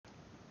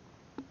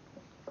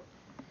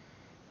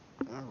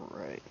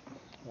Alright,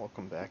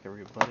 welcome back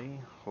everybody.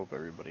 Hope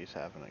everybody's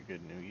having a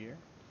good new year.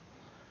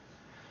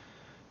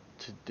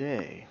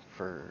 Today,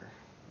 for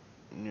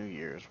New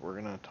Year's, we're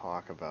going to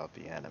talk about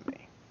the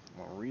enemy.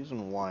 The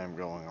reason why I'm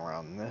going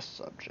around this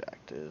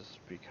subject is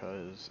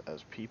because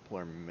as people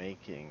are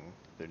making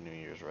their New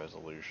Year's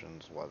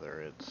resolutions, whether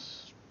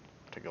it's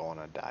to go on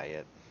a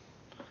diet,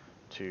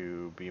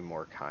 to be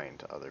more kind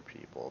to other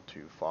people,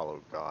 to follow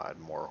God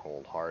more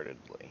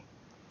wholeheartedly,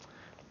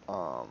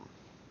 um,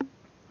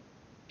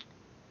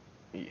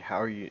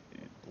 how are you,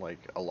 like,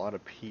 a lot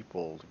of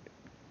people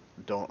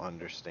don't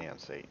understand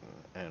Satan.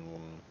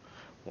 And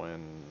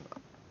when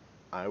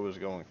I was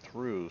going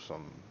through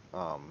some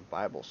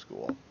Bible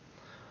school,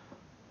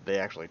 they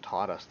actually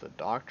taught us the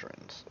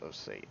doctrines of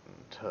Satan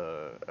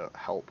to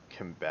help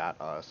combat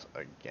us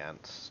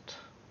against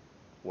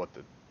what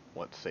the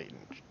what Satan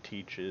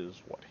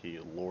teaches, what he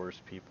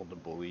lures people to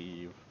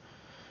believe,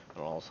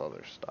 and all this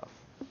other stuff.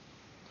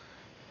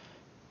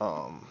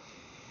 Um,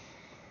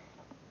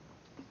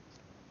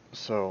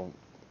 so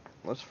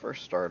let's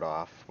first start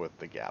off with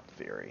the gap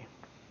theory.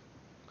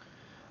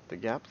 The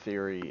gap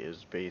theory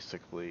is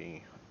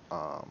basically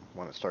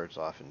when it starts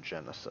off in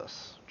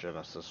Genesis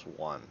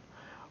 1,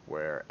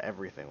 where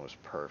everything was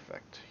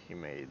perfect. He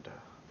made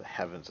the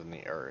heavens and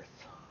the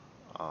earth.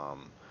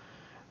 Um,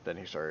 then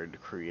he started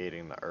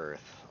creating the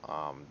earth,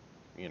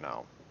 you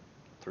know,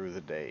 through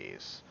the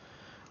days.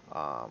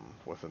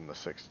 Within the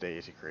 6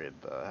 days, he created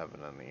the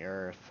heaven and the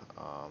earth,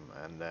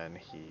 and then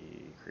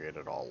he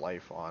created all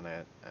life on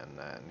it, and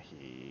then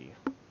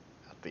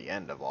at the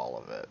end of all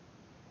of it,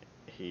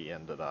 he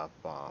ended up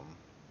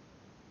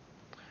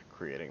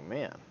creating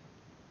man.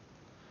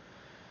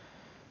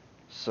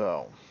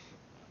 So,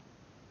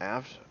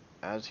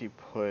 as he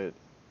put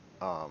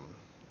um,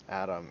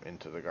 Adam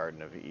into the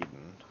Garden of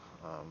Eden,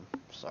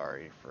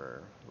 sorry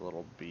for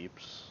little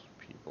beeps.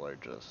 People are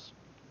just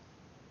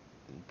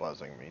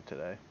buzzing me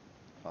today.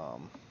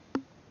 Um,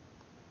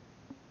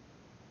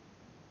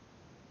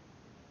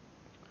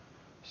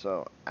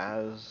 so,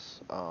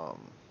 as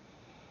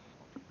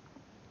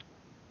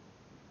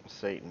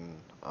Satan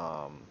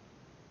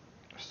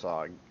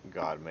saw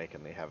God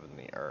making the heaven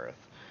and the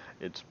earth,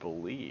 it's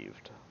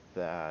believed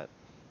that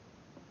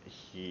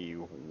he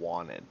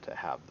wanted to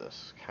have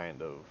this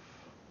kind of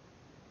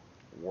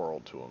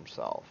world to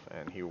himself,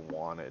 and he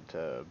wanted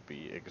to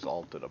be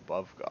exalted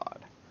above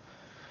God.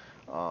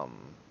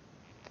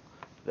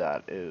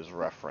 That is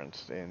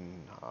referenced in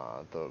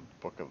the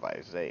book of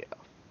Isaiah.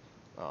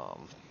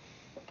 Um,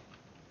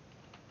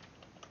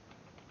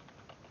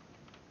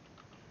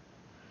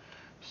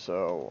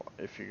 so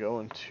if you go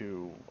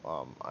into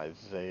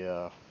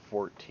Isaiah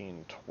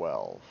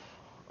 14:12,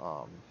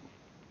 um,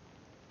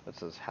 it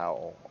says,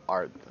 "How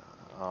art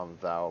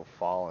thou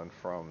fallen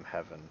from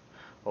heaven,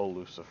 O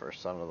Lucifer,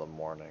 son of the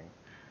morning?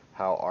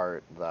 How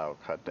art thou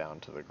cut down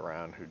to the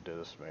ground, who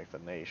didst make the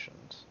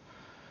nations?"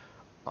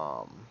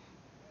 Um,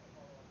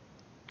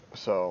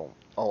 so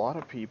a lot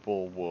of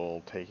people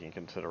will take in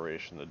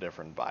consideration the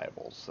different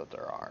Bibles that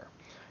there are,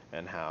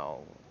 and how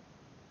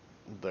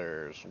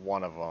there's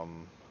one of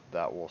them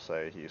that will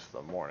say he's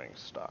the morning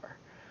star.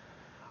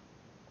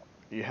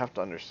 You have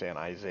to understand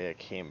Isaiah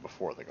came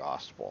before the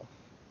gospel.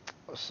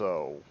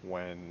 So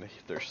when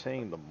they're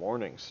saying the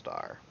morning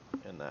star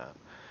in that,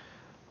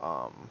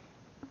 um,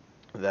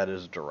 that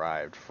is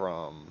derived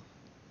from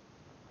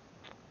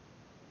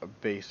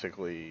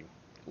basically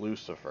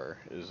Lucifer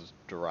is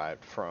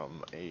derived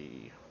from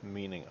a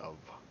meaning of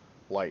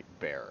light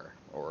bearer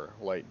or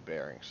light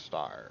bearing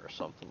star or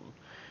something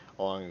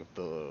along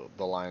the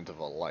lines of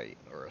a light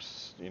or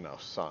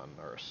sun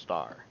or a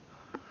star.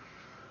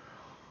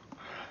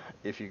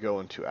 If you go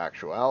into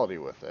actuality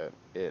with it,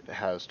 it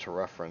has to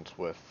reference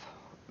with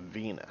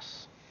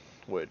Venus,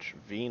 which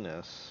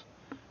Venus,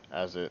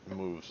 as it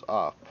moves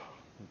up,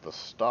 the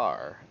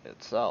star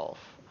itself,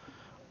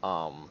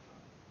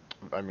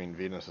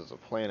 Venus is a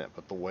planet,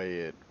 but the way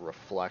it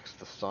reflects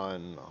the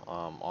sun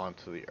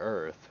onto the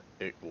earth,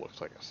 it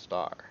looks like a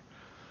star.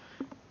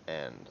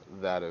 And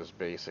that is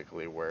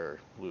basically where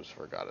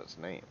Lucifer got his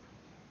name.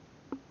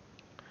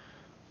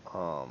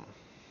 Um,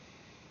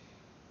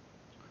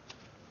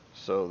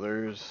 so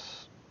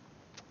there's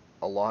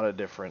a lot of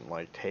different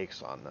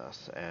takes on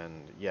this,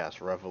 and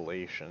yes,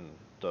 Revelation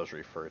does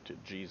refer to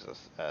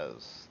Jesus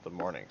as the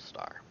morning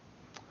star,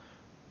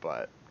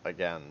 but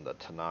again, the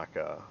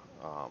Tanaka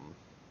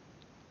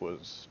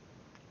was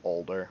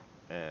older,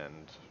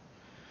 and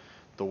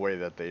the way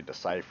that they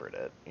deciphered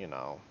it,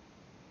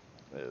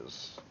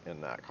 is in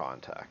that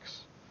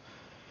context.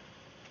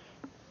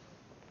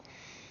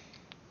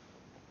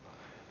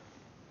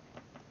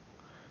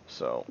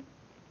 So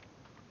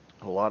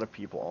a lot of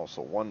people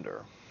also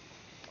wonder,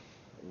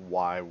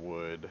 why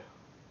would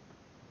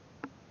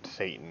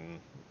Satan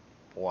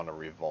want to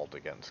revolt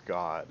against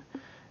God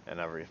and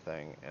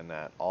everything? And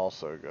that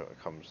also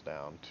comes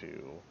down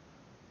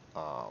to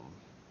um,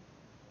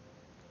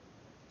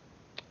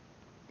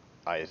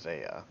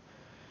 Isaiah,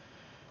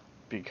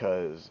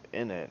 because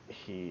in it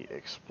he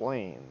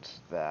explains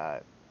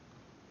that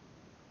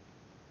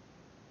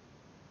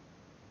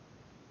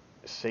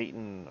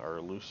Satan,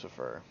 or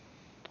Lucifer,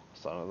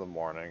 son of the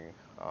morning,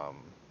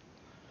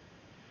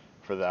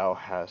 for thou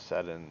hast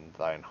said in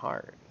thine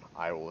heart,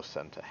 I will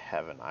ascend to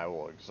heaven, I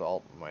will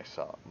exalt my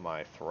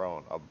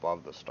throne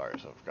above the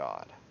stars of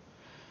God.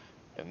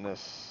 In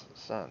this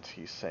sense,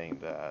 he's saying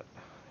that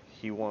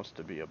he wants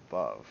to be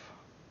above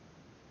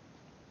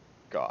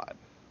God.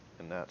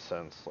 In that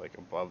sense, like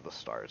above the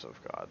stars of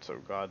God. So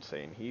God's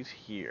saying he's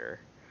here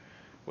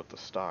with the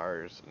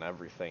stars and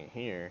everything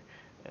here,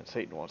 and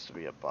Satan wants to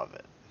be above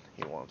it.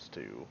 He wants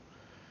to,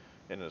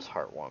 in his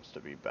heart, wants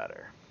to be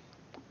better.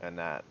 And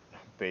that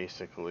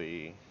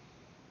basically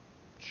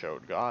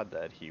showed God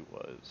that he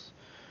was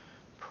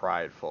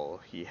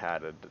prideful. He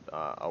had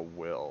a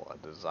will, a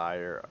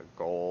desire, a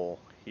goal.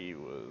 He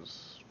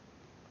was,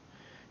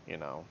 you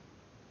know,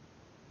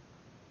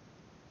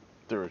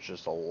 there was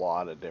just a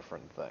lot of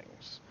different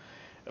things.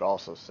 It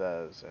also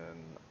says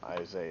in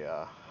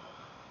Isaiah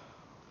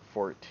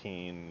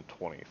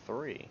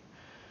 14:23,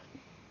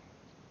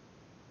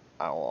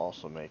 I will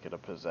also make it a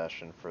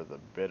possession for the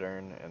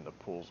bittern and the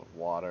pools of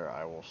water.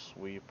 I will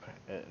sweep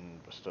it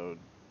and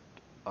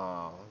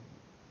uh,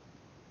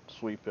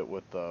 sweep it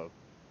with the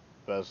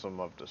besom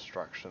of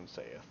destruction,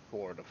 saith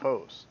Lord of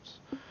Hosts.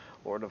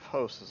 Lord of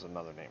Hosts is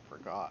another name for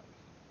God.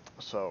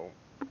 So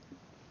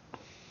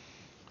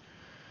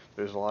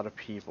there's a lot of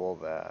people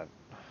that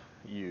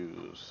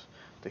use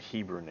the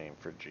Hebrew name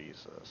for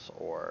Jesus,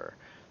 or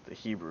the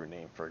Hebrew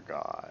name for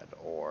God,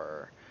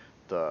 or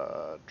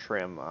the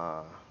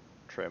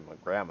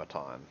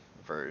Trimmagrammaton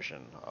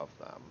version of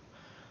them.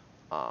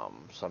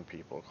 Some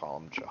people call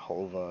him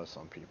Jehovah,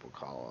 some people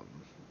call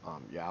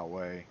him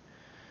Yahweh.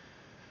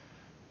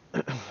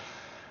 I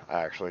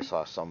actually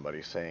saw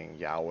somebody saying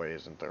Yahweh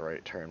isn't the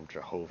right term,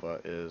 Jehovah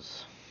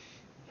is.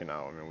 You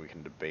know, I mean, we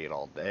can debate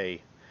all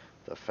day.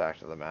 The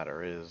fact of the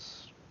matter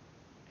is,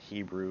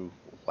 Hebrew,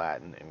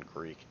 Latin, and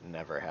Greek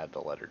never had the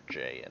letter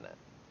J in it.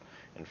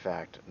 In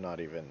fact,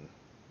 not even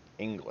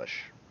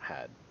English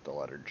had the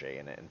letter J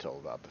in it until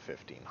about the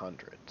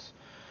 1500s,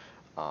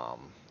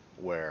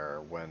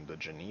 where when the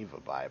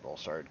Geneva Bible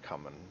started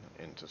coming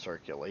into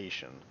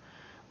circulation,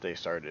 they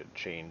started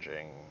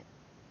changing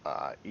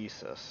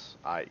Isus,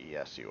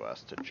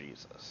 I-E-S-U-S, to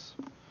Jesus.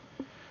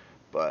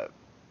 But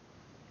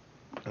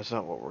that's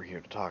not what we're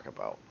here to talk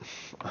about.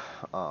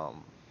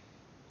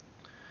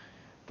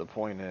 The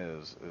point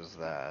is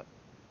that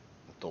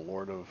the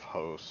Lord of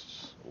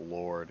Hosts,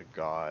 Lord,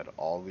 God,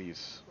 all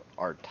these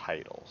are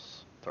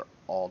titles. They're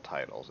all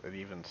titles. It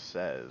even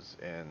says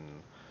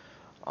in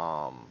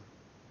one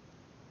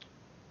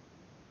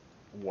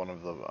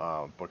of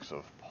the books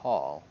of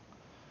Paul,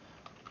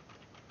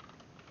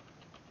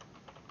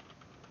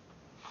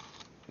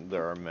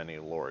 there are many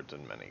lords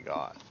and many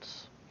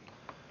gods.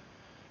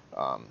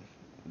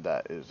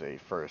 That is a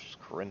 1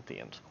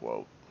 Corinthians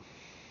quote.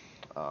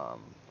 1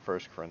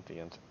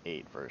 Corinthians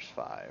 8, verse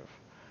 5.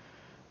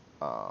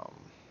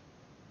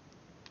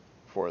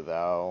 For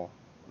there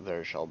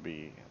shall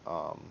be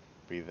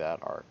that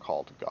are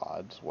called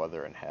gods,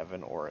 whether in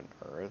heaven or in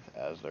earth,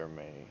 as there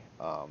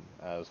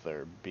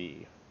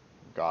be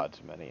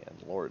gods many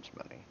and lords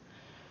many.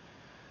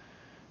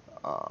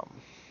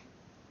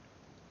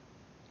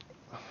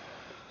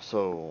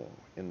 So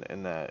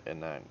in that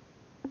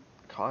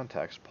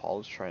context, Paul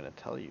is trying to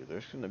tell you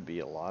there's going to be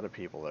a lot of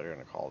people that are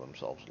going to call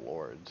themselves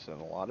lords,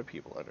 and a lot of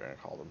people that are going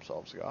to call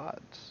themselves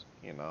gods.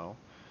 You know.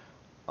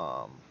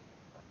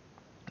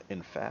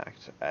 In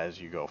fact,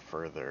 as you go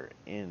further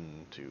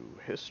into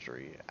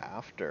history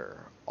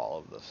after all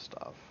of this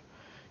stuff,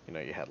 you know,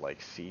 you had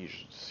like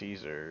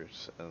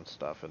Caesars and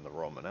stuff in the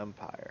Roman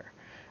Empire.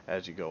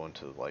 As you go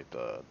into like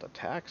the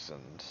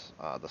Saxons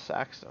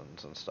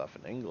and stuff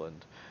in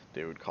England,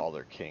 they would call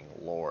their king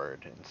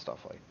Lord and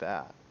stuff like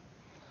that.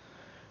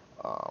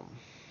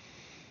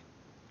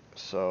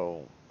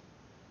 So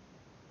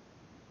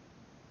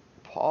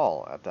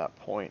Paul, at that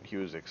point, he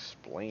was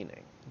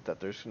explaining that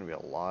there's going to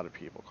be a lot of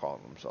people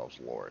calling themselves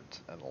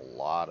lords, and a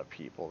lot of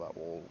people that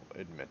will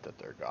admit that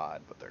they're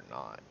God, but they're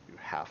not. You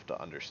have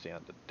to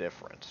understand the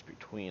difference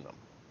between them.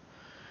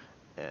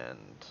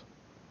 And,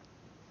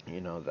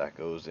 you know, that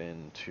goes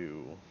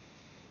into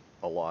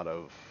a lot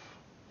of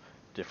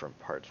different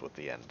parts with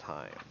the end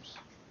times.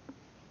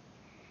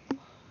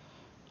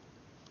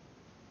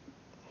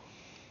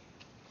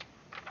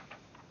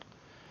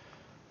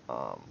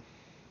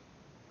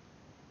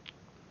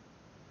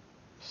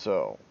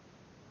 So,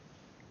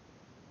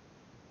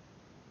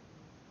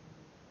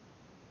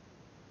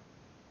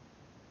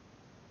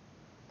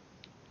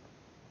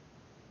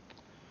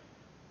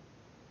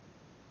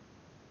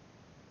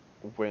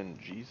 when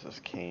Jesus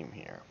came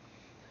here,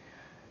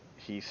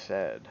 he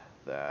said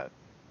that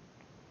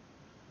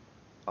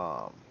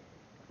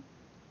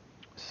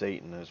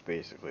Satan is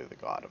basically the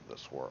god of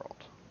this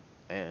world,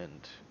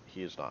 and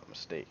he is not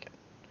mistaken.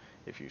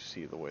 If you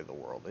see the way the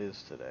world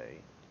is today,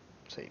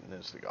 Satan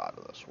is the god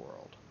of this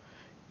world.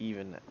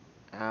 Even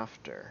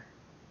after,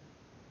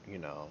 you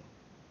know,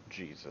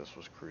 Jesus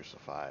was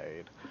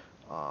crucified,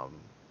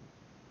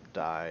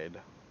 died,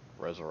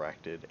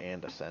 resurrected,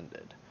 and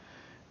ascended.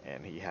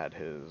 and he had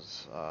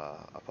his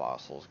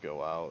apostles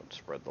go out,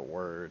 spread the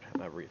word,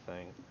 and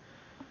everything.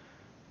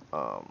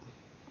 Um,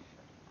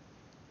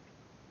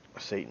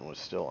 Satan was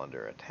still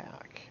under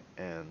attack,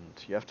 and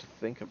you have to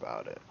think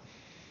about it.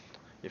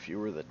 If you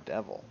were the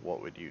devil,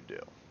 what would you do?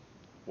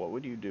 What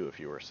would you do if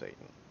you were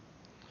Satan?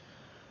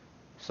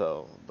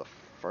 So, the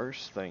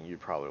first thing you'd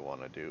probably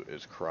want to do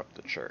is corrupt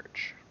the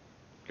church.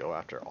 Go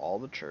after all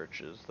the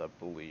churches that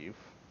believe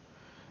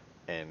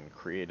and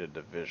create a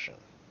division.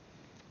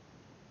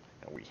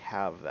 And we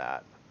have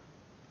that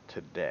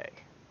today.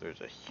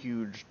 There's a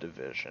huge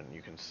division.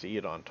 You can see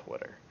it on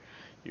Twitter.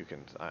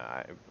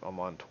 I'm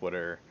on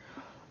Twitter,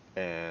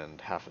 and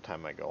half the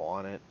time I go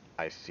on it,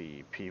 I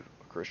see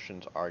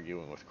Christians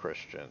arguing with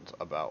Christians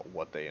about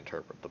what they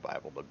interpret the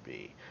Bible to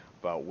be,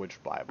 about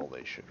which Bible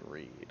they should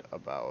read,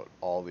 about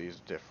all these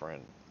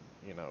different,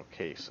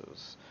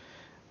 cases.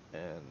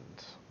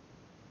 And,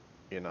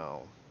 you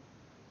know,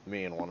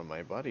 me and one of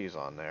my buddies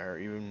on there,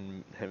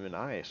 even him and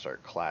I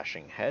start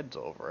clashing heads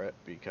over it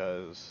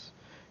because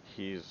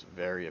he's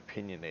very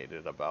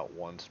opinionated about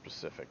one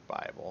specific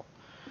Bible,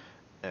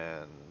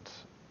 and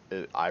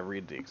I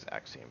read the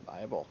exact same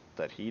Bible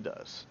that he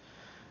does.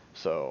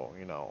 So,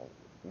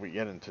 we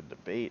get into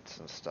debates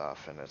and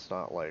stuff, and it's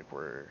not like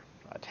we're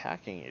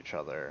attacking each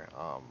other.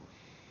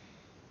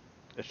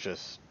 It's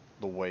just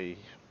the way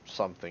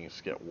some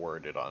things get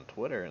worded on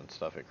Twitter and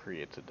stuff, it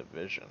creates a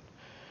division.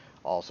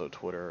 Also,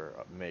 Twitter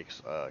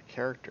makes a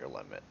character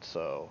limit,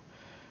 so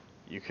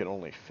you can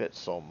only fit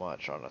so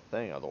much on a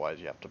thing, otherwise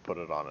you have to put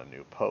it on a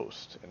new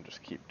post and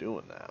just keep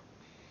doing that.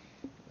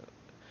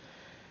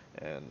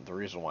 And the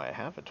reason why I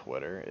have a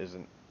Twitter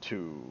isn't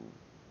to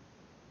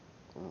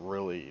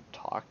really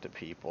talk to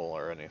people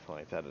or anything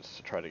like that, it's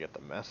to try to get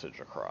the message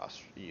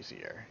across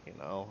easier,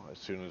 As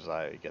soon as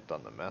I get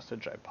done the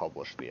message, I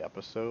publish the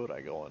episode,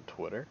 I go on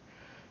Twitter,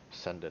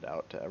 send it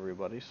out to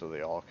everybody so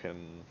they all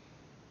can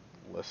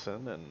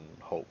listen and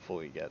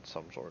hopefully get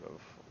some sort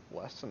of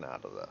lesson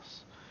out of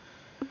this.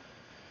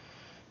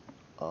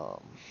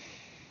 Um,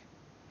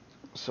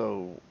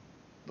 so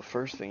the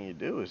first thing you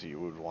do is you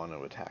would want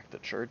to attack the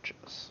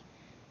churches.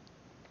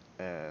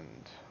 And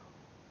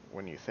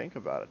when you think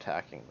about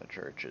attacking the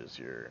churches,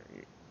 you're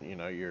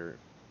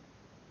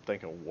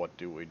thinking, what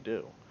do we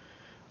do?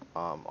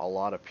 A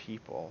lot of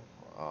people,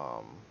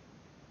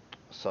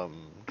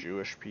 some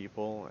Jewish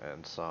people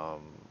and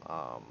some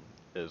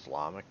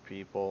Islamic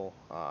people,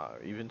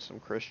 even some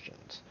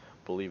Christians,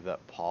 believe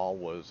that Paul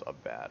was a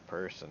bad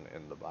person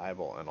in the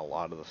Bible, and a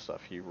lot of the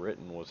stuff he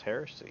written was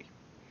heresy.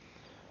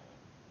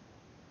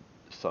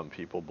 Some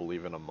people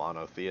believe in a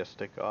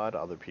monotheistic God,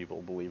 other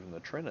people believe in the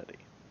Trinity.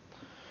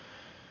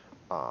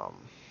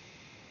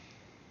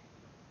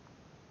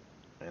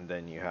 And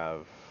then you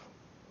have,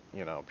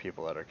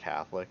 people that are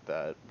Catholic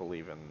that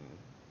believe in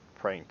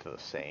praying to the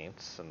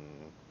saints and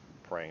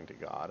praying to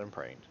God and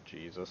praying to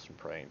Jesus and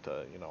praying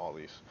to, all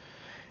these.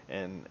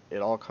 And it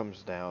all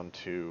comes down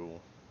to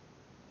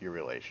your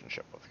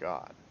relationship with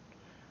God.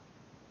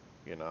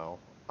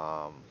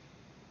 Um,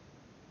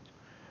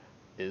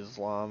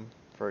 Islam,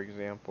 for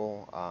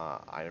example,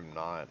 I am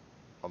not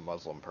a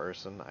Muslim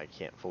person. I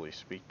can't fully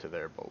speak to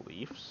their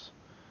beliefs,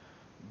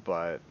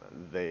 but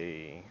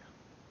they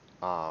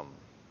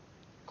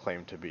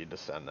claim to be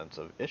descendants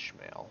of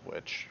Ishmael,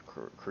 which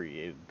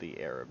created the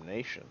Arab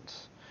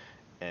nations.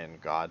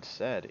 And God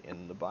said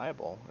in the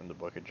Bible, in the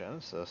book of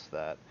Genesis,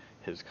 that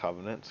his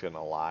covenant's going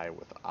to lie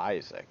with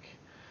Isaac,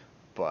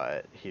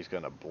 but he's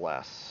going to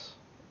bless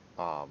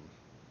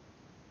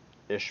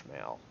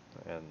Ishmael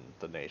and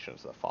the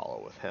nations that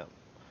follow with him.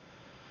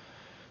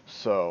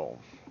 So,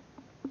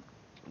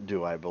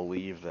 do I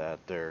believe that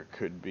there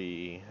could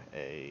be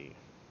a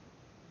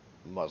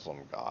Muslim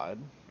God,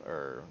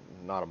 or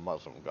not a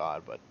Muslim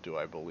God, but do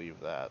I believe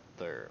that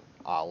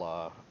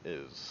Allah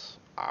is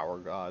our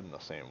God in the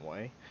same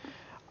way?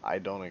 I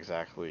don't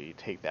exactly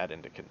take that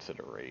into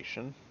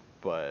consideration,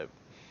 but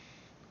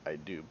I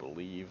do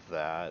believe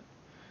that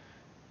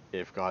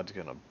if God's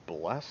going to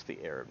bless the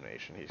Arab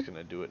nation, he's going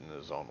to do it in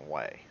his own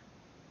way.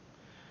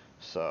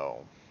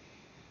 So,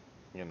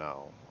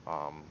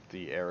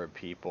 the Arab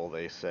people,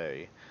 they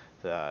say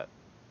that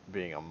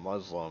being a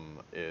Muslim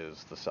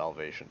is the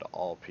salvation to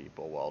all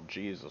people, while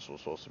Jesus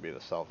was supposed to be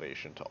the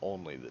salvation to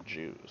only the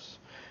Jews.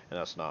 And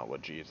that's not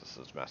what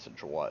Jesus'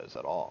 message was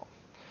at all.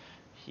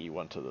 He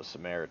went to the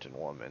Samaritan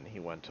woman, he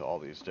went to all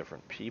these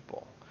different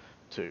people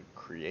to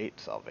create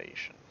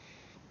salvation.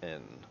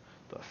 And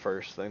the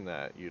first thing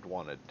that you'd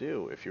want to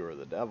do if you were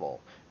the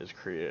devil is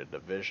create a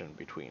division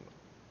between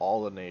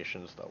all the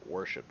nations that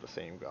worship the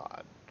same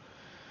God.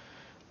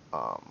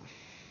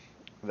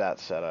 That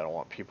said, I don't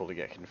want people to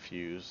get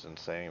confused in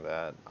saying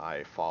that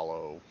I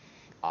follow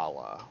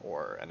Allah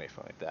or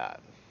anything like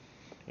that.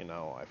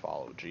 I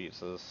follow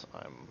Jesus.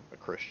 I'm a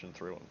Christian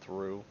through and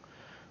through.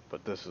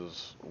 But this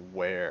is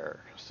where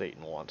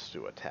Satan wants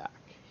to attack.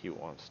 He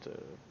wants to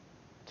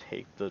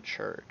take the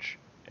church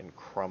and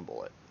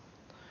crumble it,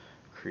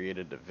 create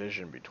a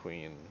division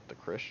between the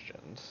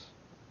Christians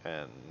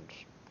and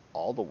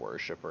all the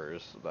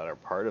worshippers that are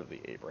part of the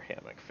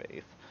Abrahamic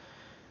faith,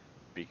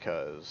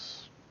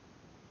 because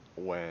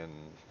when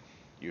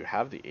you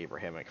have the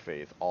Abrahamic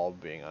faith all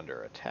being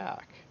under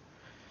attack,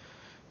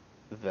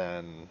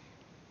 then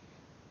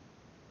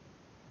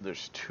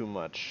there's too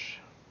much,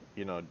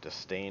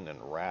 disdain and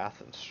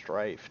wrath and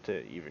strife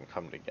to even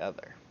come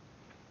together.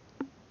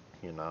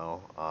 You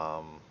know,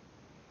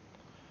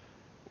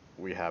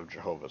 we have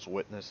Jehovah's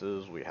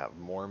Witnesses, we have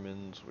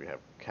Mormons, we have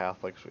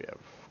Catholics, we have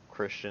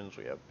Christians,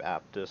 we have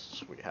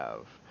Baptists, we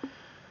have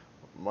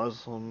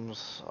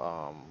Muslims.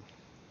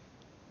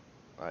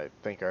 I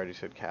think I already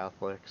said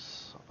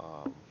Catholics.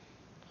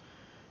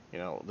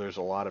 There's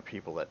a lot of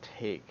people that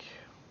take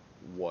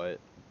what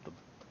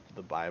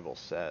the Bible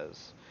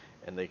says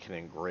and they can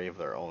engrave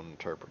their own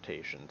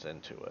interpretations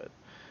into it.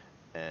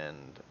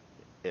 And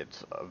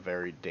it's a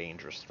very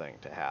dangerous thing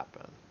to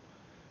happen,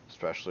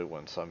 especially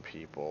when some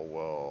people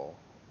will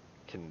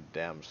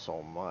condemn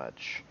so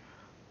much.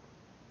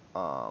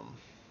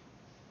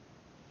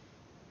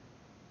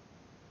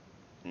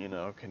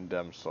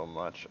 Condemn so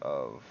much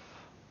of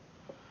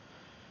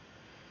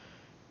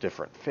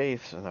different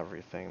faiths and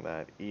everything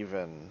that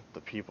even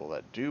the people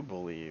that do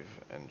believe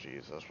in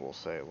Jesus will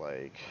say,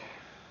 like,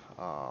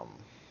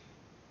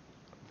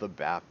 the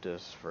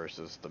Baptists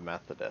versus the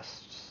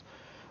Methodists.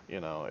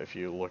 If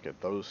you look at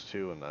those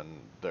two and then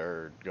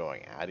they're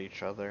going at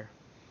each other,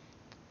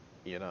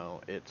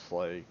 it's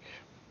like,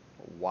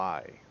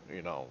 why?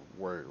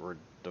 We're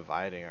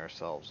dividing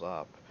ourselves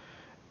up.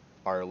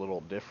 Our little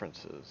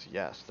differences,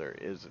 yes, there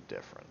is a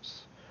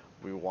difference.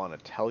 We want to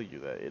tell you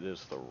that it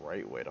is the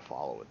right way to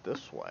follow it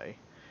this way,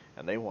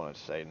 and they want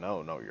to say,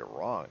 no, you're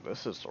wrong.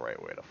 This is the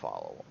right way to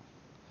follow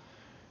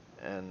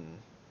them. And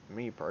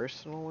me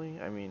personally,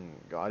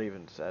 God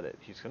even said it.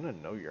 He's going to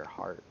know your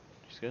heart.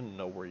 He's going to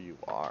know where you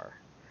are.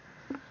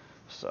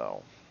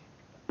 So,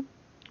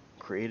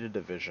 create a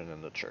division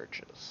in the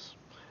churches.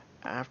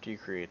 After you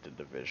create the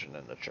division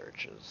in the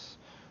churches,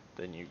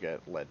 then you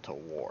get led to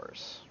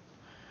wars.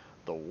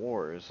 The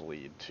wars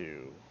lead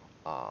to,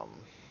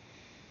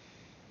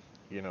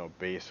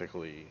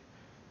 basically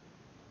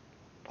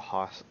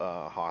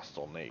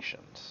hostile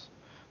nations.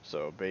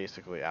 So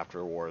basically,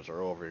 after wars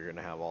are over, you're going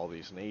to have all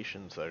these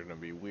nations that are going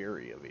to be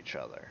weary of each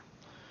other.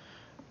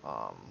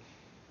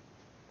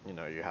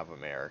 You have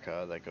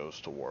America that goes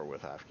to war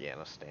with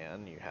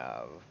Afghanistan. You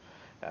have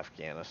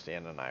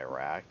Afghanistan and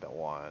Iraq that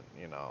want,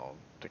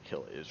 to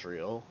kill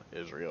Israel,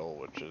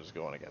 which is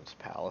going against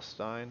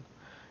Palestine.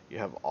 You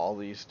have all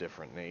these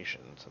different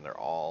nations, and they're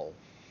all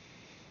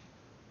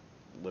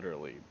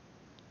literally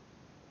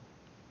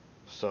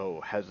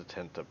so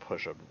hesitant to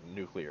push a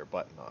nuclear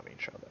button on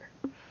each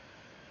other.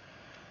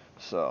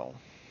 So,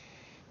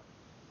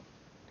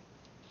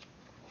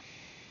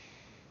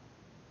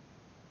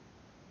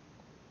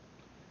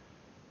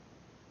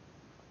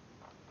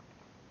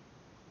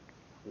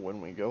 when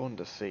we go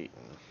into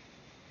Satan,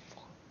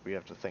 we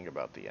have to think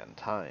about the end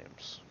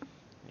times,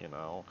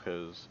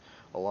 because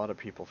a lot of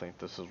people think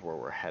this is where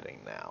we're heading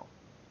now.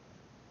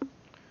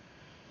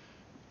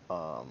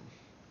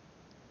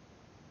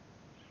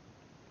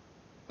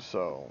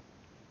 So,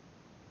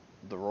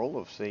 the role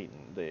of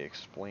Satan, they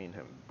explain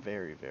him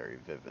very, very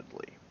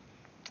vividly.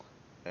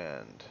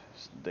 And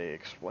they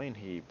explain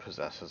he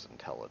possesses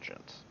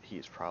intelligence.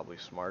 He's probably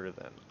smarter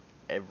than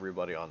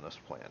everybody on this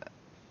planet.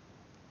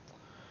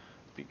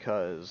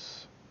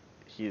 Because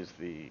he is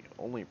the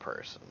only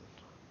person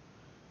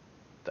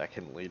that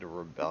can lead a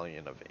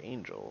rebellion of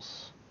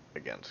angels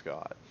against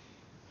God.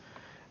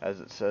 As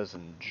it says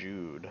in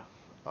Jude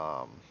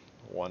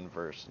 1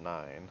 verse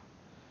 9,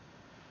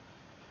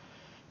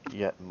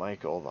 "Yet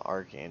Michael the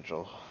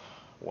archangel,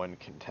 when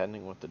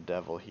contending with the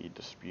devil, he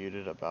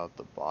disputed about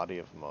the body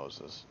of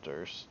Moses,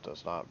 durst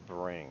does not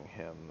bring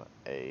him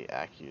a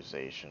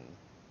accusation,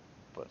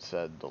 but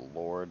said, The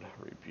Lord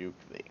rebuke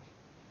thee."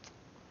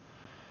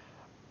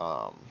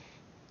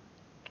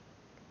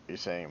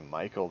 He's saying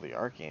Michael the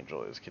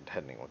archangel is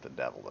contending with the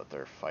devil, that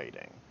they're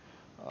fighting.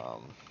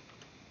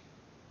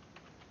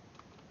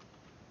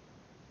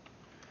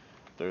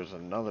 There's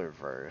another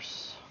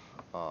verse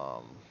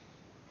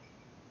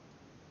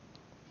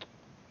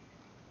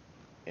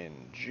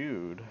in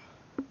Jude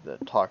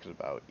that talks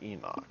about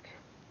Enoch.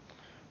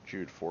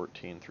 Jude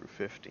 14 through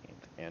 15.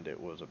 "And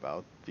it was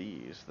about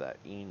these that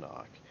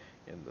Enoch,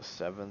 in the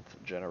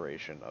 7th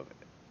generation of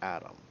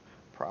Adam,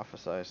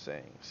 prophesied,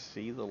 saying,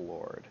 See, the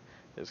Lord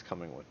is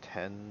coming with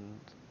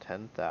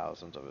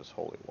 10,000 of his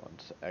holy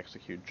ones to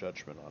execute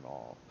judgment on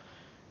all,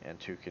 and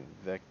to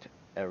convict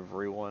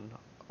everyone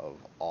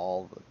of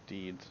all the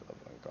deeds of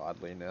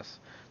ungodliness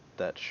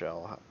that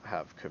shall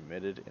have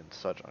committed in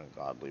such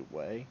ungodly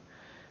way,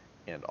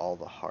 and all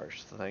the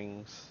harsh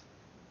things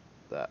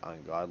that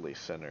ungodly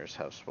sinners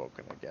have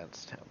spoken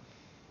against him."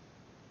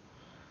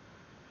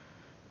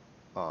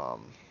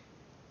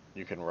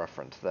 You can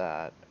reference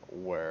that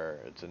where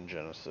it's in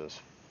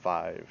Genesis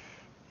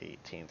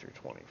 5:18 through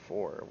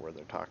 24, where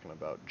they're talking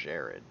about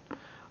Jared.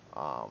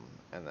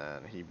 And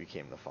then he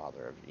became the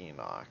father of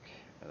Enoch.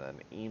 And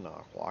then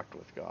Enoch walked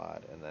with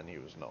God, and then he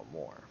was no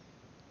more,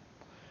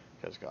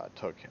 because God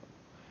took him.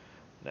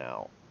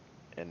 Now,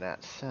 in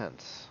that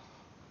sense,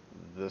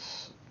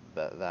 this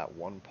that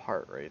one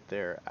part right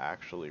there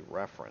actually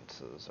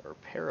references or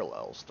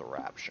parallels the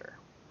rapture.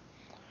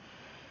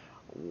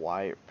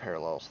 Why it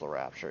parallels the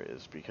rapture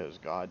is because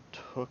God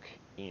took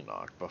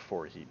Enoch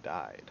before he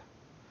died.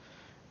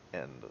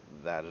 And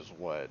that is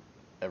what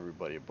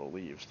everybody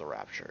believes the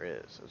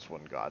rapture is. It's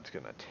when God's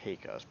going to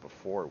take us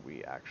before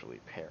we actually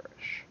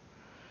perish.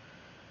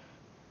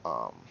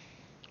 Um,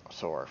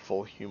 so our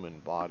full human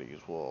bodies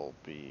will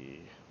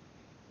be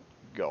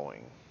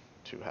going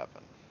to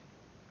heaven.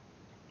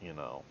 You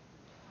know,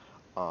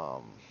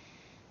 um,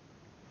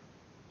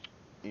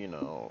 you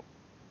know,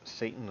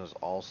 Satan is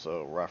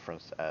also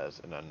referenced as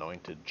an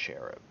anointed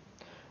cherub.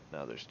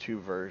 Now, there's two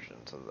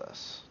versions of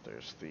this.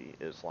 There's the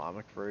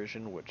Islamic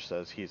version, which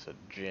says he's a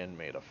jinn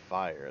made of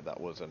fire that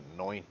was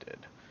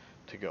anointed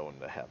to go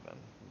into heaven.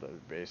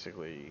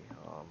 Basically,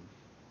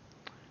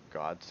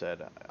 God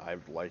said, I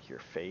like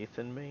your faith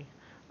in me.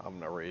 I'm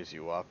going to raise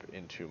you up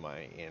into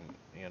my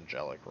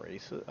angelic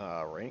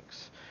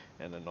ranks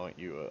and anoint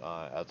you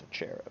as a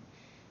cherub.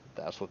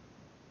 That's what,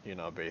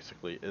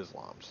 basically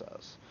Islam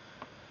says.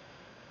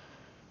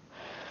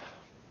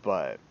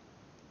 But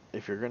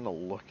if you're going to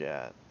look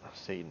at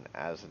Satan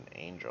as an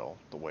angel,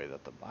 the way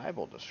that the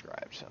Bible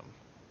describes him,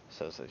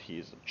 says that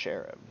he's a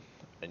cherub,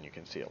 and you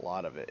can see a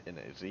lot of it in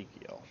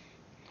Ezekiel.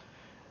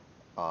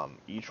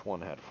 Each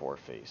one had four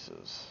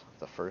faces.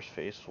 The first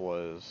face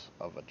was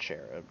of a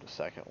cherub, the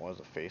second was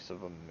a face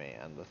of a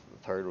man, the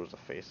third was a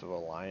face of a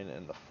lion,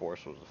 and the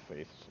fourth was a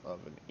face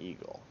of an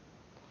eagle.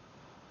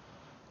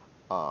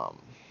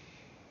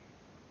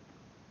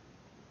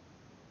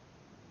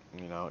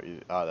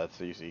 That's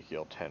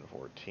Ezekiel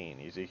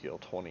 10:14. Ezekiel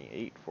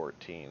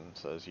 28:14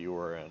 says, You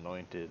were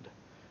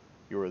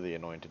the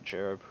anointed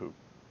cherub who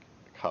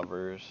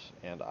covers,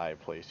 and I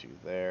place you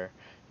there.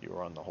 You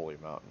were on the holy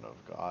mountain of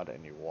God,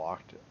 and you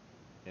walked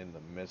in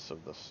the midst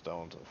of the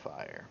stones of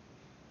fire.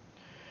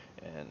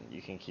 And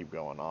you can keep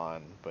going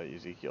on, but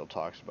Ezekiel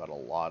talks about a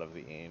lot of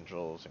the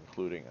angels,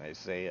 including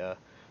Isaiah,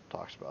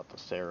 talks about the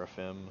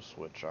seraphims,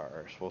 which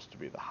are supposed to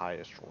be the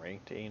highest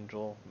ranked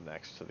angel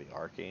next to the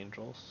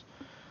archangels.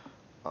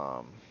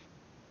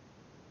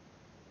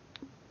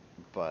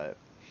 But,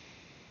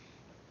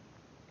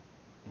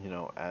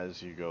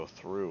 as you go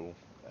through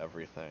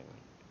everything,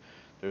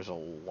 there's a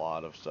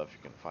lot of stuff you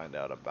can find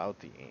out about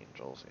the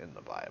angels in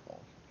the Bible.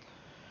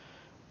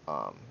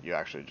 You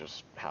actually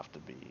just have to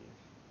be,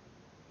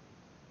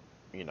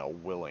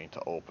 willing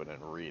to open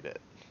and read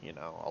it.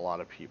 A lot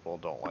of people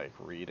don't like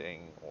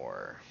reading,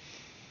 or,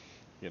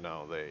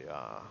 they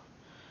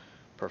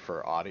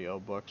prefer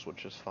audiobooks,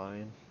 which is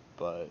fine.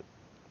 But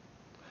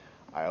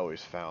I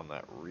always found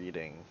that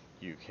reading,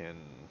 you can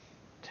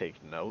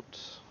take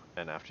notes,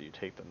 and after you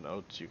take the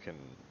notes, you can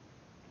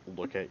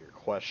look at your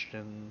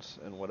questions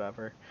and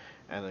whatever,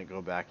 and then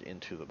go back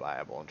into the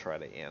Bible and try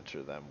to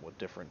answer them with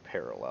different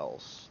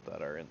parallels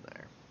that are in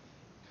there.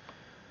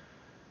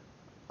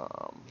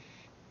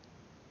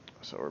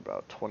 So we're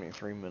about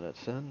 23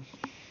 minutes in.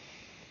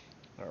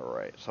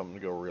 Alright, so I'm going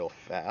to go real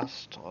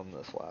fast on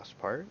this last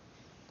part.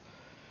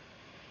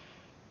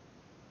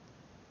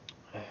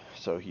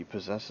 So he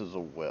possesses a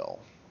will,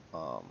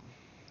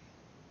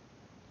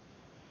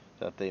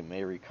 that they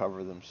may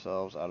recover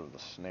themselves out of the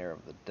snare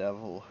of the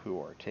devil,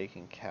 who are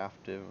taken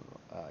captive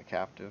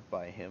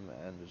by him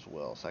and his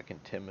will. 2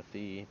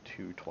 Timothy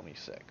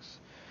 2:26.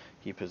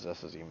 He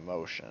possesses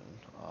emotion,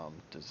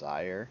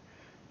 desire.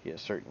 He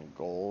has certain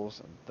goals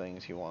and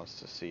things he wants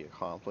to see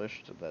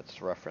accomplished.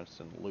 That's referenced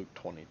in Luke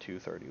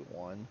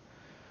 22:31.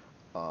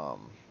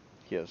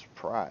 He has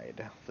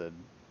pride. The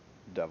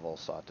devil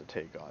sought to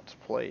take God's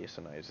place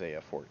in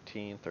Isaiah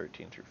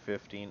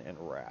 14:13-15, and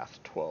wrath,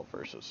 12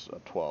 verses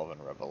 12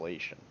 in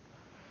Revelation.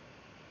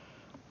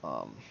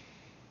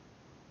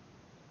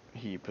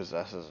 He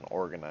possesses an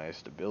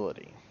organized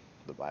ability.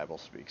 The Bible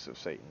speaks of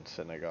Satan's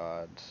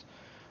synagogues,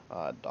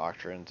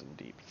 doctrines, and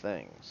deep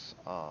things.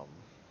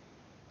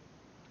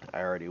 I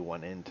already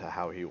went into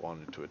how he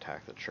wanted to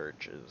attack the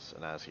churches,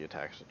 and as he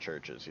attacks the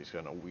churches, he's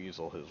going to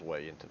weasel his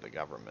way into the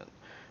government.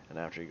 And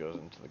after he goes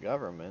into the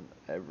government,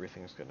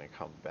 everything's going to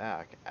come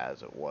back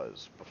as it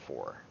was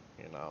before,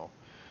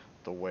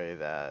 the way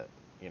that,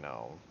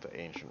 the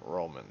ancient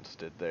Romans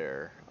did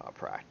their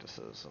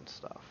practices and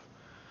stuff.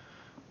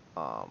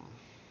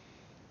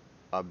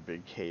 A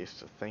big case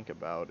to think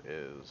about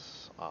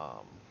is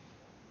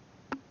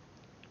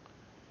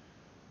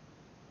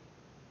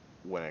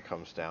when it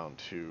comes down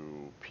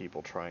to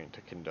people trying to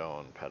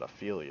condone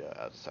pedophilia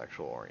as a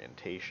sexual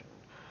orientation,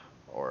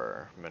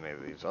 or many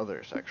of these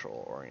other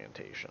sexual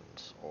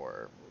orientations,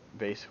 or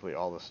basically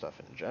all this stuff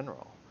in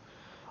general.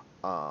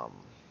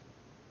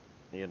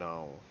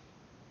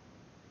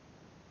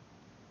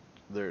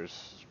 There's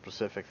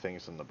specific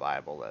things in the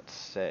Bible that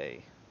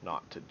say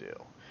not to do.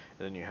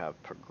 And then you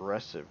have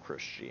progressive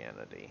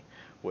Christianity,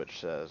 which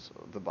says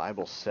the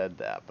Bible said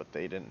that, but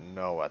they didn't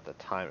know at the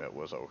time it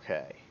was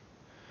okay.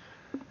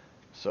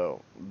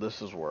 So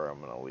this is where I'm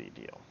going to lead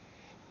you.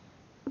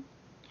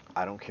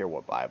 I don't care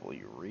what Bible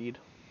you read.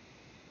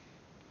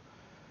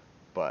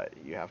 But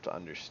you have to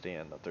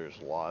understand that there's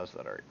laws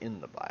that are in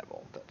the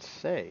Bible that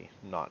say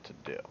not to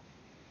do,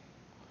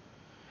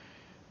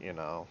 you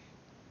know?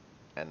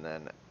 And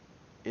then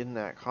in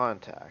that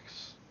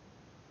context,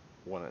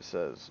 when it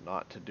says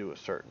not to do a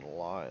certain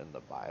law in the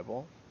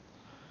Bible,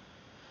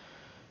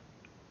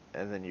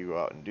 and then you go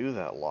out and do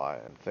that law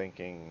and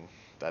thinking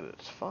that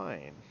it's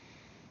fine,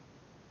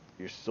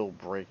 you're still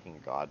breaking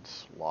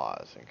God's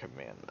laws and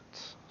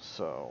commandments.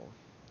 So,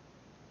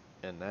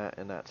 in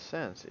that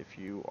sense, if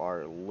you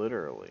are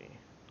literally,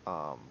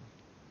 um,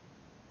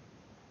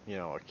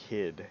 a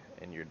kid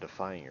and you're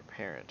defying your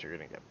parents, you're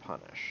gonna get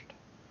punished.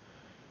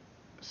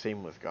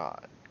 Same with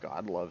God.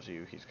 God loves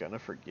you. He's gonna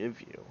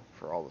forgive you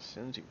for all the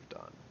sins you've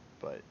done.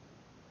 But,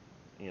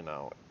 you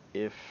know,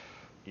 if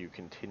you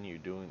continue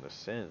doing the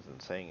sins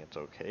and saying it's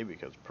okay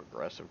because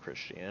progressive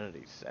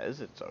Christianity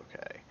says it's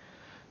okay,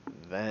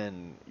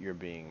 then you're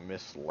being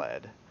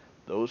misled.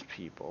 Those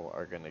people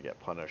are going to get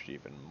punished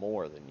even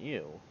more than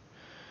you,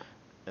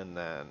 and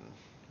then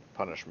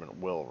punishment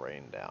will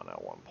rain down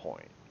at one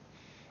point.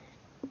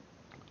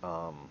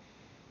 Um,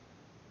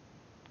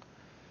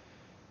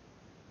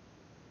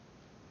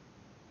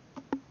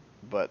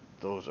 but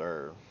those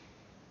are,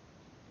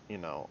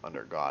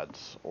 under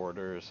God's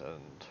orders,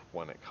 and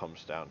when it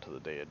comes down to the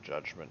day of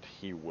judgment,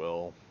 He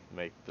will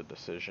make the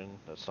decision.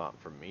 It's not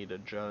for me to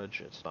judge,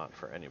 it's not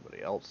for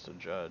anybody else to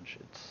judge,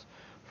 it's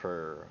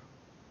for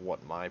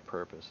what my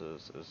purpose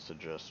is to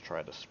just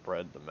try to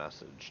spread the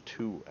message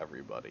to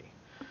everybody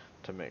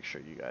to make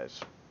sure you guys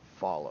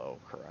follow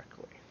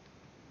correctly.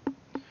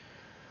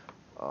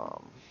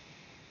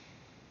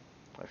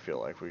 I feel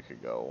like we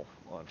could go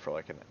on for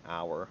like an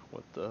hour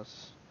with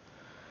this.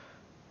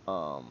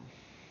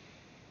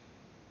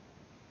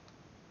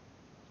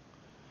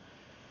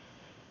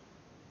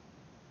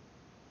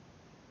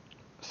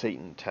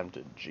 Satan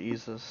tempted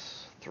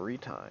Jesus 3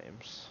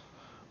 times.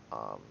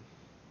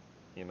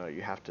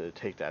 You have to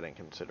take that in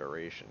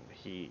consideration.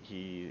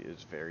 He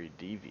is very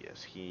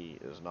devious. He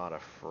is not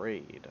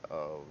afraid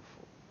of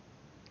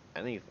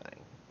anything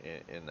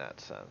in that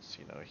sense.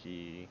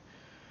 He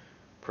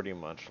pretty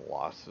much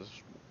lost his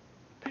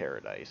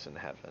paradise in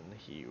heaven.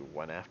 He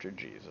went after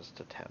Jesus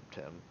to tempt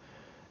him.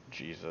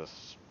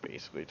 Jesus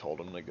basically told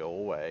him to go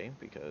away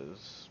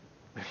because,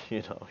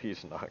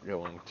 he's not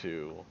going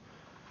to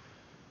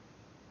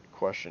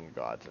question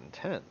God's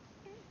intent.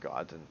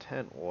 God's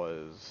intent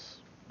was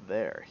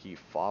there. He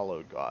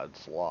followed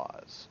God's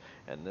laws.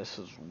 And this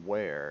is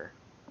where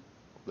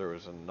there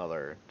was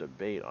another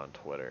debate on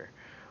Twitter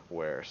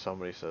where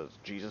somebody says,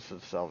 Jesus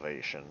is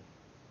salvation,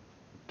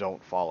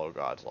 don't follow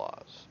God's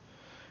laws.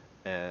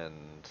 And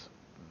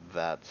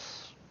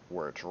that's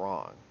where it's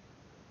wrong.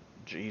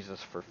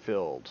 Jesus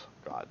fulfilled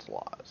God's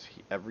laws.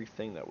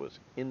 Everything that was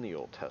in the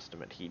Old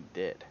Testament, He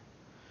did.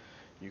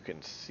 You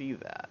can see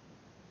that.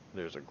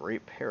 There's a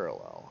great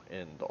parallel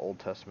in the Old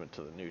Testament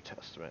to the New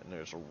Testament, and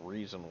there's a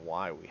reason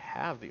why we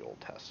have the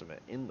Old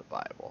Testament in the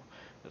Bible.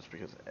 It's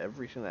because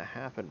everything that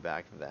happened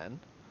back then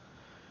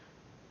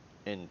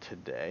and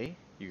today,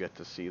 you get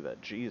to see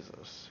that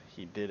Jesus,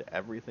 He did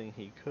everything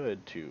He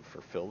could to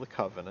fulfill the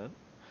covenant,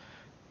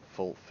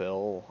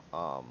 fulfill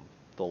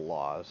the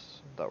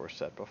laws that were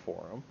set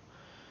before Him,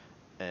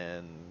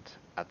 and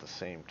at the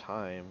same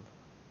time,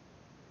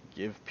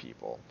 give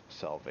people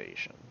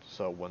salvation.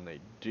 So when they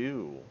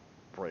do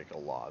break a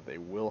law, they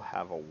will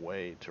have a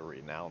way to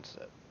renounce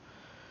it.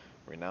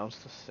 Renounce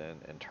the sin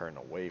and turn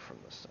away from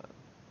the sin.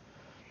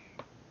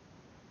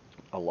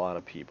 A lot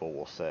of people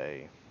will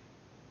say,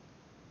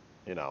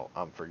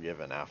 I'm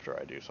forgiven after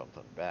I do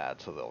something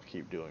bad, so they'll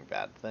keep doing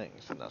bad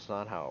things, and that's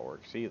not how it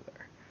works either.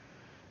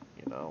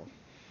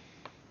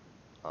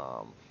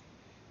 Um,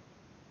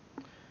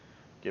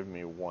 give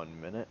me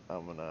 1 minute.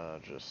 I'm gonna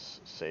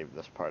just save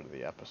this part of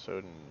the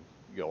episode and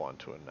go on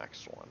to a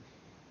next one.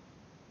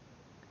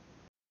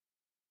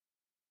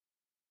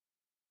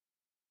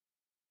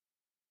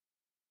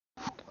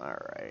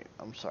 Alright,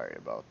 I'm sorry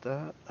about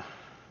that.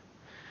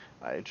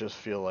 I just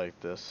feel like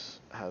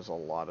this has a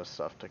lot of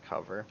stuff to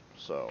cover,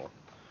 so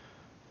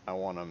I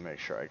want to make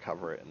sure I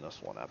cover it in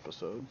this one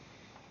episode.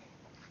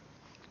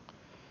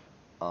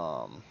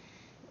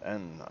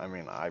 And I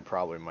mean, I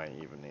probably might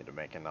even need to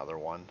make another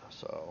one,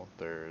 so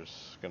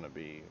there's going to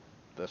be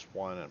this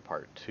one and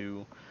part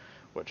 2,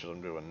 which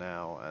I'm doing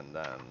now, and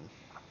then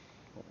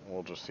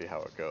we'll just see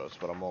how it goes.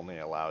 But I'm only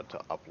allowed to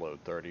upload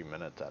 30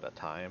 minutes at a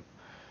time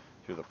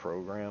through the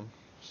program,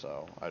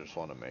 so I just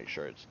want to make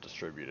sure it's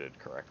distributed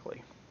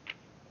correctly.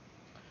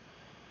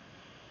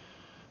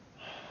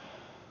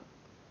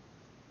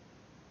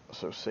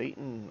 So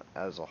Satan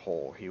as a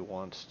whole, he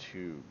wants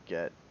to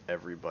get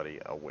everybody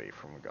away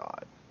from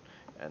God.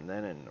 And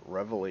then in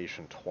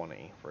Revelation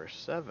 20, verse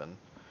 7,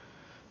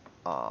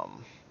 I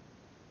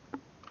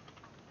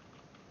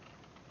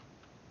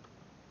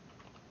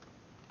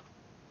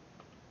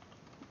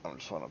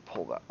just want to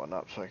pull that one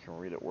up so I can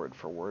read it word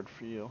for word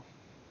for you.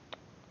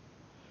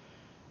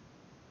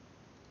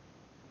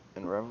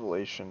 In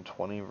Revelation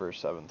 20, verse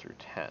 7 through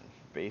 10,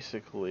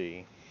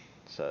 basically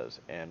says,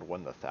 "And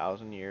when the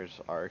 1,000 years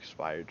are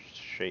expired,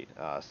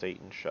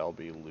 Satan shall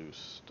be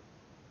loosed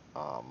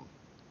um,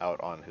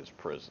 out on his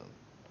prison.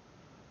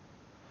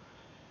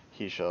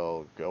 He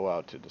shall go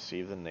out to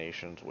deceive the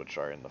nations which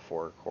are in the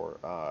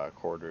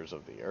quarters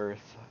of the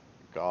earth,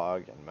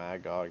 Gog and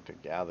Magog, to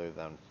gather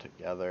them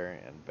together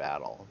and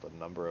battle, the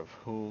number of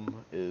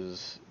whom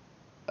is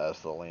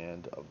as the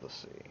land of the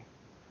sea."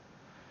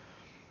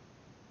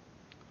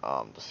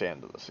 The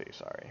sand of the sea,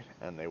 sorry.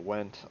 "And they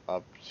went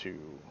up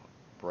to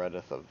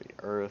breadth of the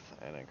earth,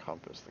 and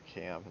encompassed the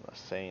camp and the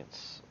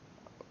saints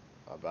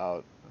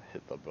about,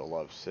 hit the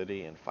beloved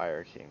city, and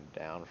fire came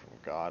down from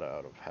God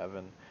out of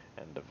heaven,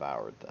 and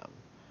devoured them.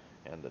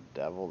 And the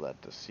devil that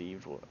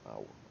deceived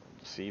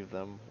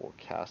them will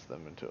cast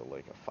them into a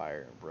lake of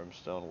fire and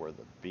brimstone, where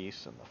the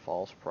beast and the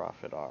false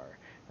prophet are,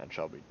 and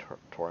shall be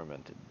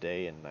tormented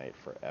day and night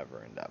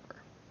forever and ever."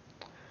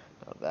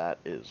 Now that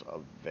is a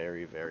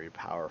very, very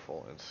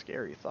powerful and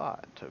scary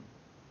thought, to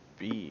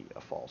be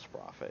a false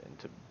prophet and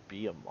to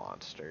be a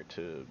monster,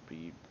 to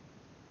be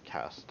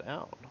cast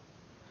down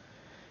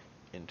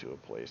into a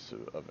place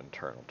of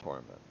eternal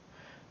torment.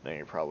 Now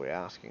you're probably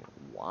asking,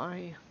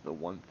 why the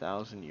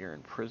 1,000-year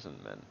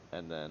imprisonment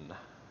and then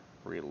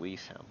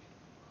release him?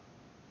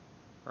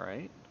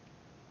 Right?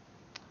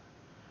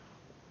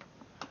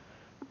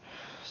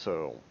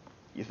 So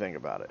you think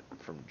about it,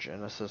 from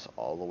Genesis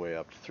all the way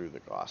up through the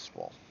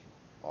Gospel,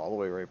 all the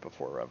way right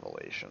before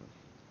Revelation,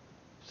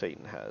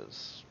 Satan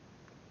has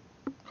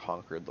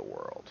conquered the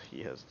world.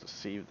 He has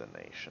deceived the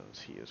nations.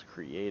 He has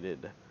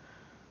created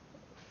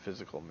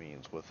physical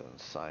means within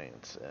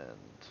science and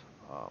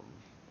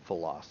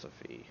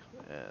philosophy,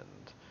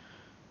 and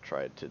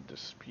tried to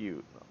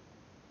dispute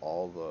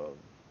all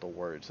the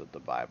words that the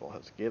Bible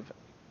has given.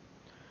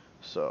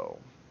 So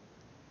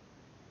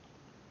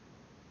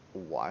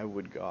why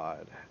would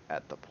God,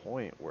 at the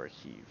point where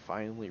he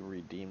finally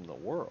redeemed the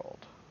world,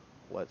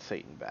 let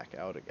Satan back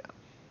out again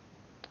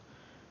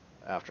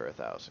after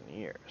 1,000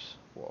 years?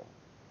 Well,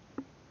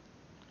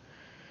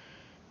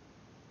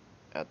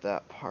 at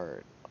that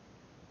part,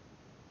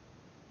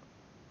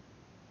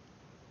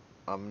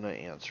 I'm going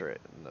to answer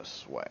it in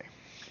this way.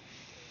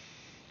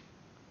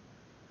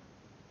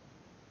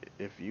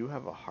 If you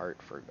have a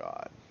heart for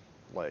God,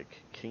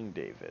 like King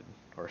David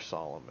or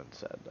Solomon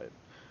said, that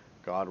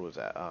God was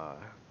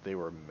they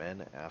were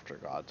men after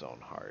God's own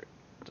heart,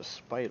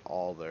 despite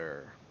all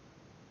their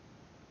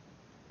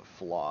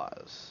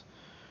flaws,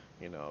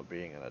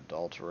 being an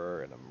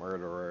adulterer and a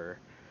murderer,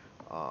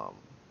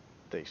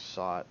 they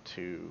sought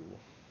to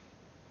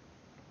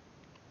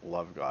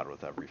love God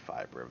with every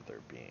fiber of their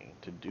being,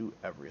 to do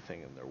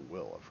everything in their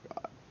will of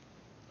God.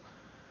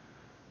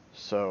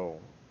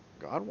 So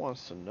God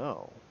wants to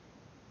know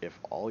if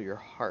all your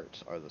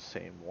hearts are the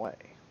same way.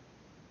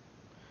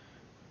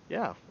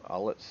 Yeah,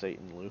 I'll let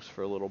Satan loose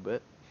for a little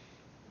bit,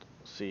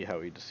 see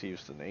how he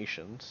deceives the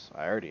nations.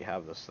 I already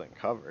have this thing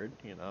covered,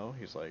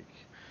 He's like,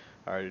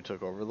 I already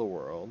took over the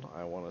world.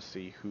 I want to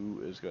see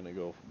who is going to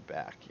go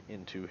back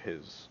into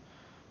his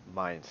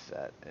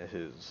mindset,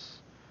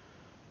 his,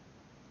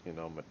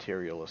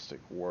 materialistic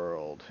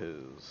world,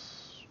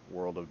 his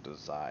world of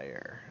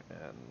desire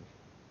and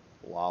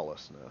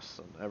lawlessness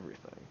and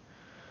everything.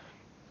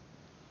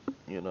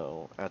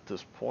 At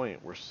this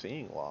point, we're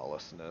seeing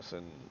lawlessness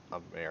in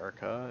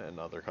America and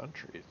other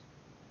countries.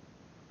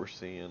 We're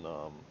seeing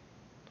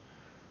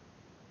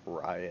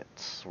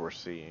riots. We're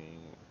seeing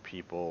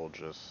people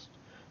just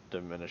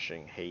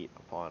diminishing hate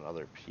upon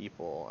other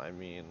people. I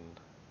mean,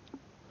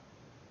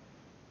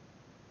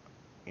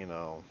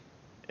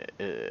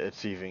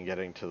 it's even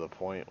getting to the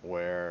point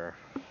where,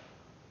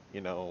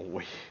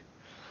 we.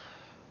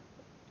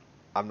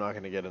 I'm not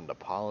going to get into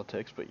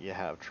politics, but you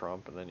have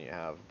Trump and then you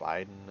have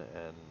Biden,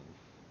 and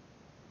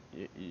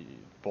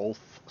both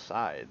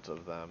sides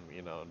of them,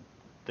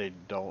 they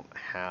don't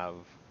have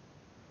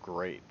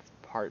great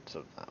parts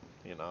of them.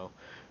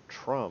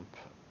 Trump,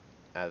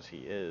 as he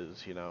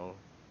is,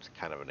 is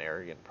kind of an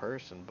arrogant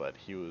person, but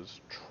he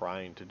was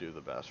trying to do the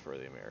best for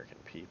the American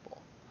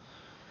people.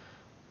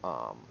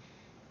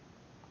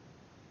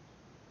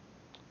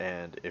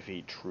 And if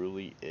he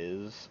truly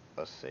is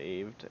a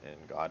saved and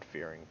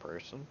God-fearing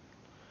person,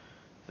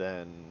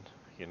 then,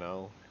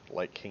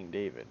 like King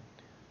David,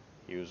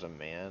 he was a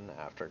man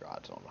after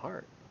God's own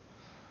heart.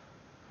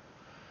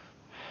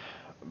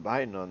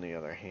 Biden, on the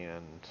other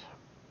hand,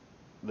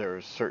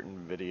 there's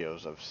certain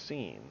videos I've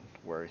seen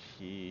where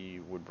he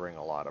would bring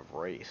a lot of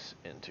race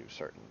into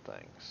certain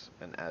things.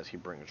 And as he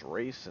brings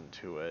race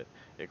into it,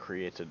 it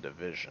creates a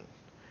division.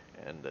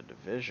 And the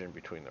division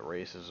between the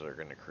races are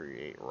going to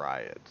create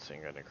riots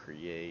and going to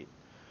create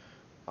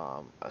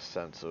a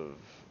sense of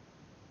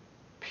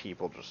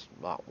people just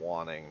not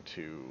wanting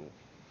to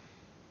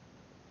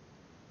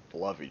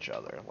love each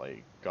other.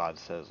 Like God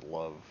says,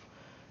 love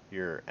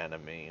your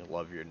enemy,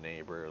 love your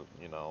neighbor,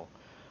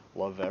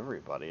 love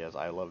everybody as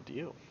I loved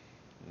you.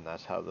 And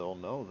that's how they'll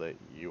know that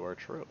you are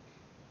true.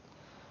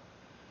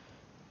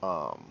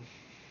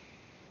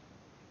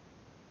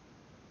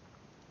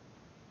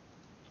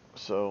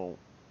 So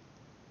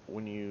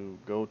when you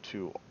go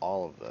to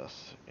all of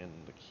this in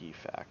the key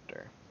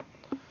factor,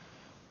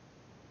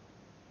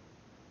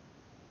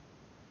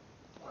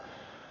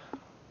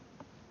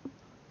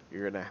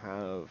 you're going to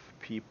have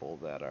people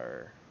that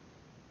are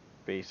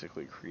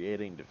basically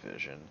creating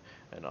division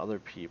and other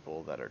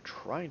people that are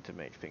trying to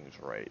make things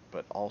right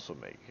but also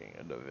making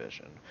a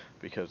division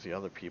because the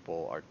other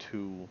people are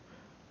too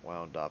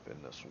wound up in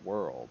this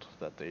world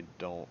that they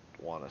don't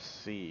want to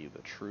see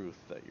the truth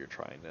that you're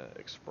trying to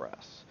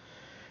express.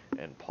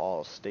 And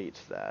Paul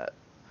states that,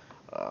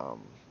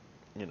 um,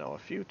 a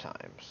few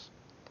times.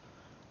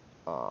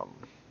 Um,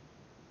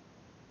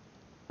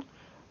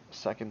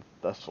 2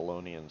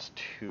 Thessalonians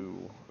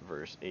 2,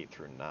 verse 8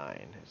 through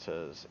 9, it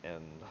says,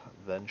 "And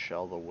then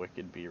shall the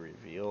wicked be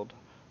revealed,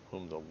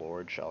 whom the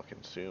Lord shall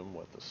consume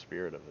with the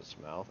spirit of his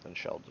mouth, and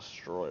shall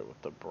destroy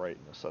with the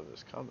brightness of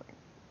his coming.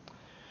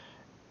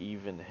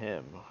 Even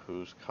him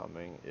whose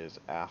coming is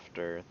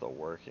after the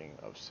working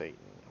of Satan,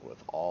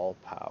 with all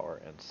power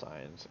and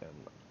signs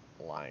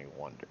and lying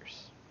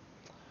wonders."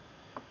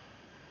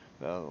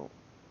 Now,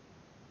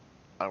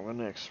 I'm going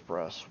to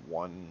express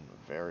one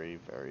very,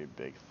 very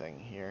big thing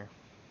here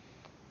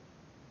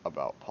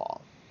about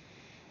Paul.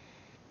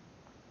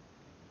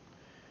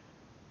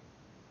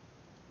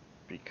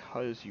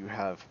 Because you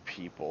have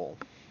people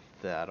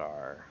that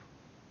are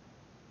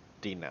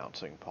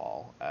denouncing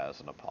Paul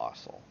as an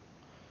apostle,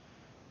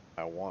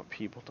 I want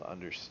people to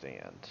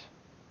understand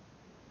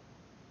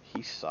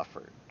he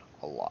suffered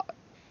a lot.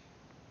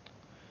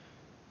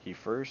 He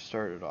first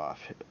started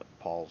off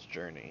Paul's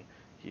journey,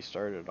 he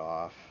started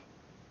off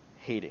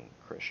hating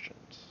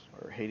Christians,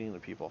 or hating the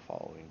people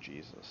following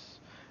Jesus,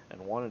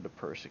 and wanted to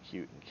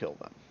persecute and kill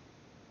them.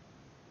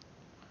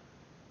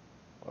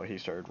 Well, he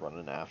started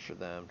running after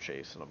them,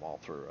 chasing them all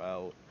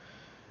throughout.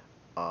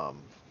 And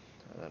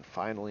then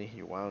finally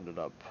he wound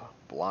up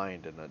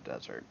blind in a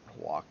desert,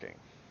 walking.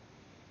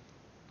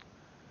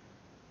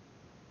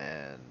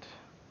 And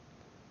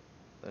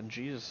then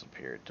Jesus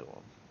appeared to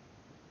him.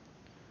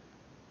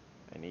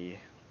 And he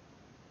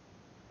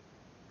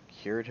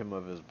cured him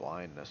of his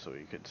blindness so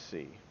he could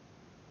see.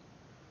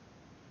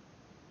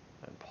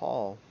 And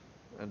Paul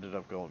ended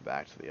up going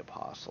back to the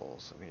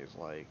apostles, and he's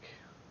like,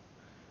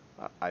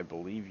 I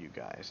believe you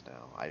guys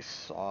now. I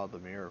saw the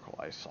miracle.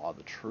 I saw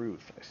the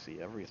truth. I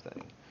see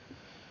everything.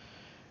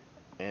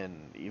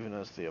 And even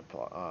as the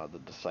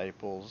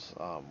disciples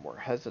were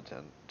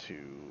hesitant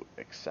to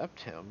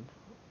accept him,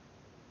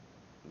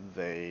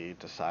 they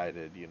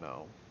decided,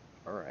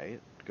 all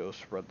right, go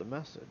spread the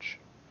message.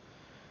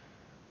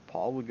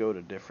 Paul would go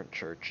to different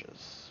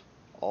churches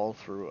all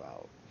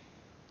throughout.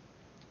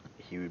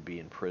 He would be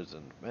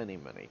imprisoned many,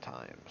 many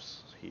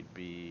times. He'd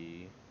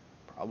be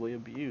probably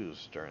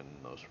abused during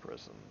those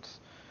prisons.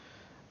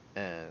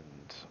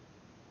 And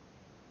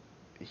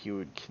he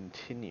would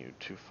continue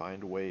to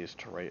find ways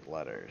to write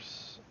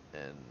letters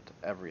and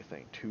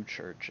everything to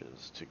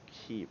churches to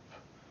keep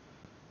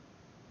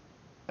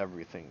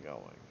everything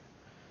going.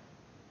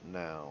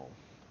 Now,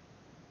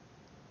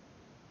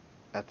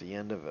 at the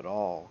end of it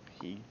all,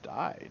 he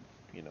died,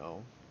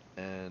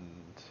 and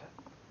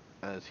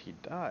as he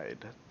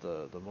died,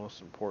 the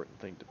most important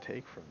thing to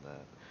take from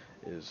that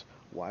is,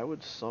 why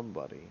would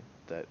somebody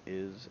that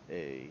is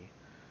a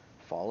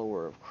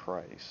follower of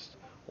Christ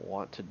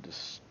want to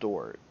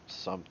distort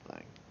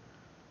something?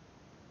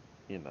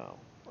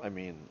 I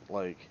mean,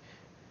 like,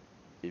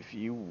 if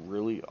you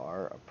really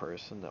are a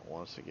person that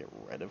wants to get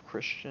rid of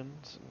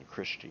Christians and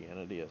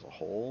Christianity as a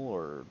whole,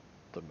 or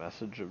the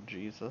message of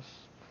Jesus,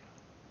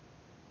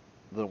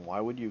 then why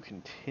would you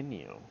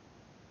continue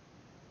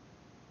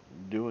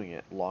doing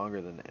it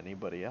longer than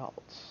anybody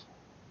else?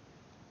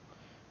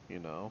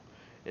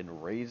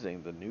 In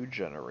raising the new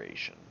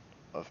generation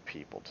of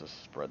people to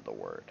spread the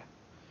word.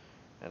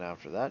 And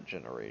after that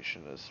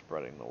generation is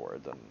spreading the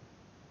word, then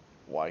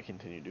why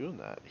continue doing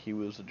that? He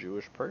was a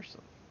Jewish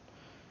person.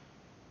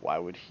 Why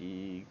would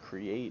he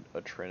create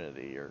a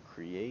trinity or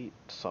create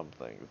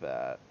something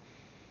that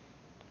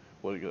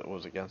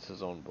was against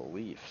his own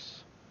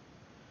beliefs?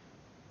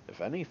 If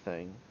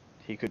anything,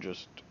 he could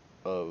just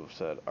have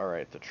said,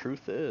 alright, the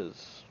truth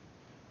is,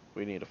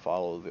 we need to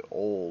follow the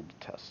Old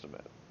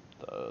Testament,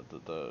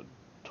 the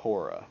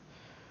Torah,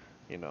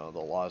 the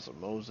laws of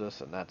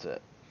Moses, and that's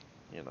it,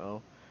 you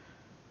know?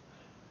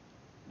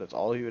 That's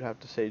all he would have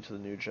to say to the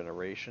new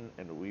generation,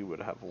 and we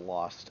would have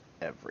lost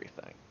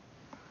everything.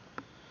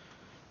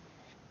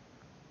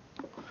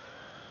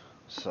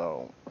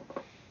 So,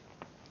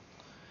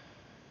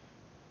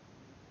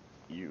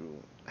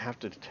 you have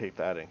to take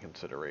that in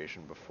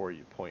consideration before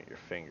you point your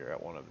finger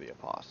at one of the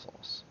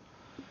apostles.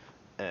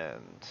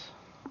 And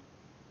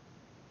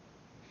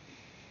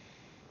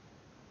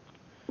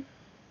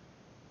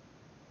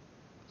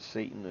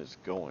Satan is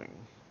going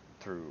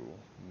through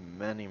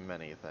many,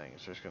 many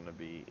things. There's going to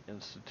be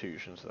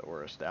institutions that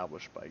were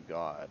established by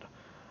God,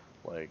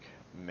 like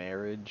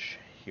marriage,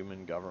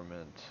 human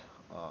government,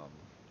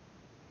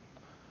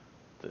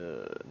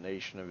 the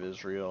nation of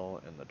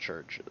Israel, and the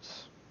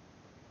churches.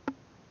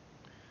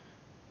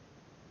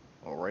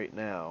 Well, right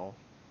now,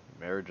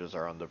 marriages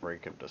are on the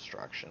brink of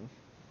destruction.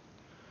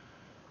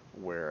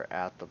 we're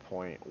at the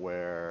point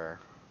where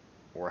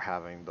we're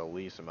having the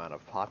least amount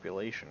of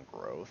population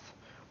growth,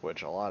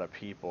 which a lot of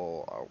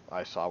people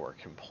I saw were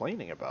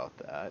complaining about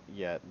that,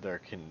 yet they're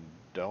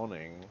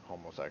condoning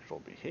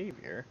homosexual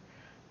behavior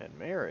and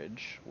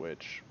marriage,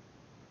 which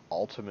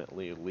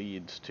ultimately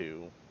leads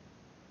to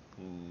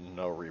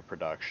no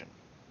reproduction.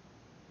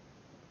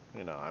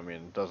 I mean,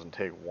 it doesn't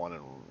take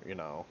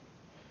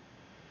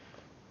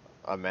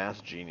a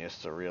math genius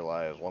to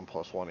realize 1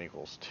 plus 1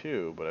 equals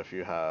 2, but if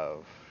you have,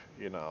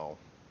 you know,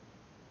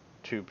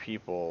 two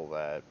people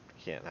that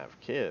can't have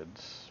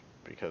kids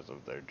because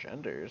of their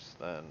genders,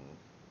 then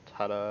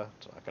ta-da,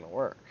 it's not going to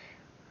work.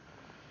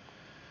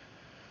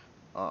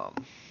 Um,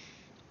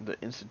 the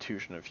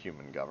institution of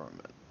human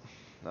government.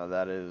 Now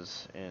that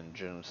is in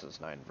Genesis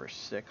 9 verse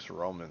 6,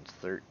 Romans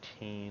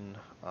 13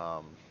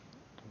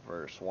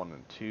 verse 1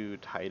 and 2,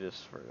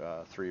 Titus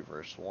 3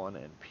 verse 1,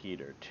 and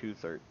Peter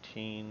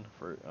 2:13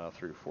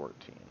 through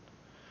 14.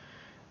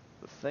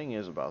 The thing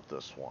is about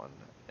this one,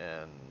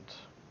 and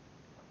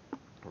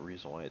the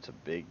reason why it's a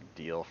big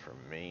deal for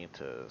me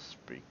to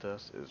speak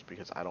this is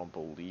because I don't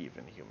believe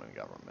in human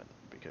government,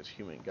 because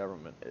human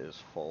government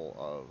is full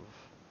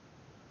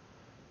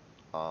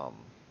of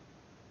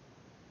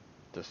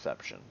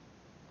deception,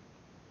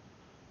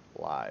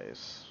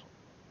 lies,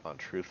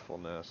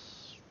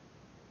 untruthfulness.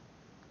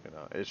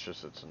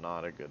 It's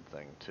not a good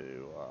thing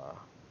to.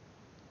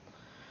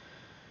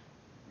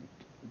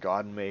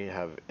 God may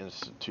have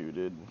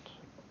instituted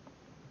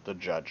the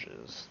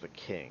judges, the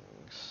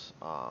kings,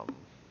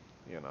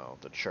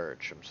 the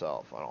church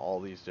himself, and all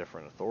these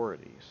different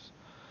authorities.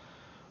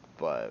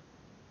 But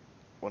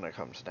when it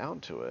comes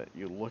down to it,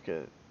 you look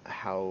at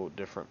how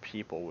different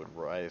people would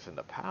rise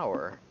into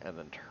power and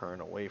then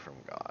turn away from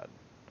God.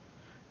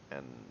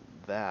 And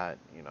that,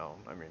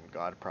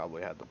 God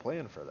probably had the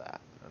plan for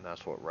that. And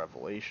that's what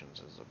Revelations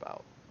is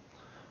about.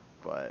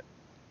 But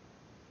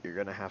you're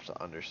going to have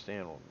to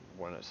understand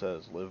when it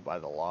says live by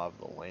the law of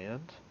the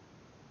land,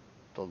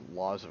 the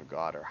laws of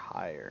God are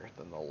higher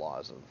than the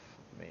laws of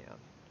man.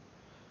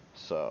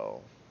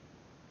 So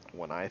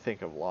when I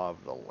think of law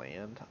of the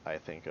land, I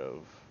think of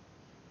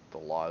the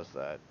laws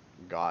that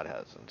God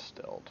has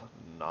instilled,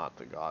 not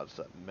the gods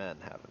that men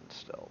have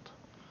instilled.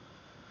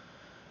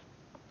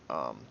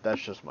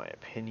 That's just my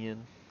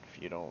opinion.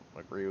 If you don't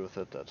agree with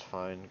it, that's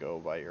fine. Go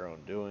by your own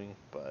doing.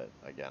 But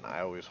again, I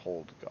always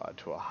hold God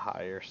to a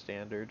higher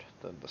standard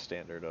than the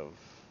standard of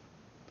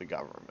the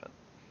government.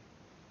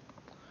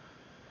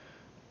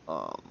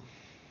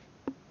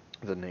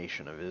 The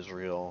nation of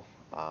Israel.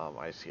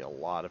 I see a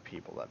lot of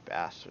people that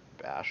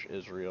bash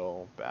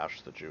Israel,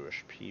 bash the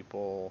Jewish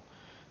people,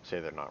 say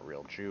they're not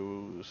real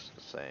Jews,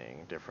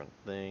 saying different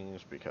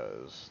things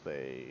because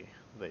they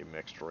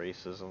mixed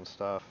races and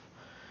stuff.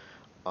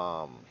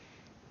 I'm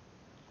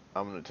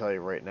going to tell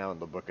you right now in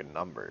the book of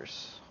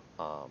Numbers,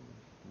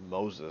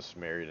 Moses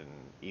married an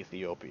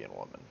Ethiopian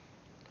woman.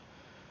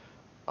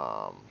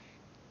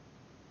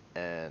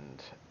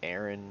 And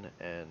Aaron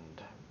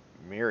and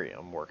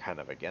Miriam were kind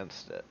of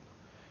against it.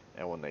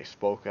 And when they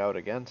spoke out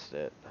against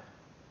it,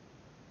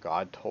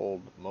 God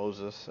told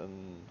Moses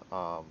and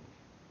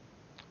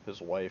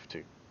his wife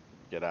to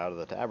get out of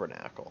the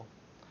tabernacle.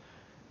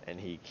 And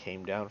he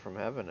came down from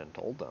heaven and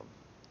told them.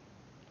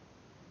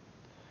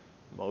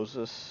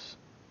 Moses,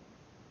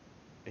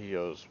 he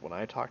goes, when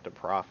I talk to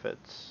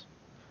prophets,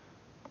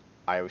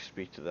 I always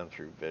speak to them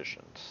through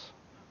visions.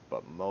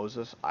 But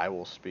Moses, I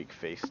will speak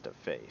face to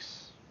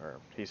face. Or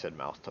he said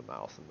mouth to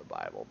mouth in the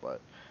Bible, but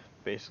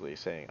basically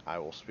saying I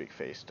will speak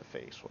face to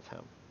face with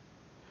him.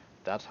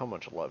 That's how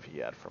much love he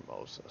had for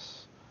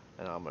Moses,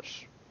 and how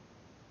much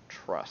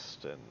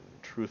trust and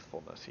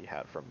truthfulness he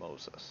had for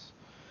Moses.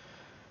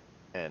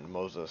 And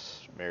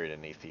Moses married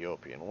an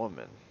Ethiopian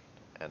woman,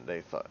 and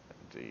they thought,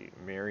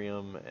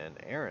 Miriam and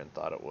Aaron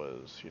thought it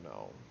was,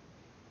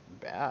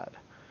 bad.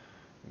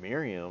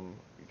 Miriam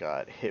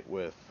got hit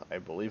with, I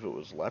believe it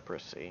was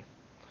leprosy,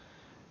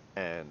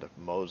 and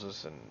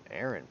Moses and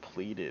Aaron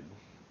pleaded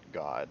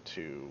God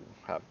to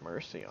have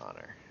mercy on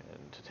her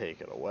and to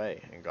take it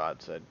away. And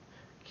God said,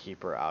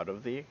 keep her out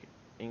of the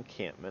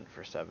encampment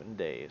for 7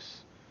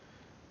 days,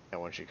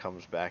 and when she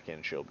comes back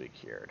in, she'll be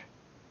cured.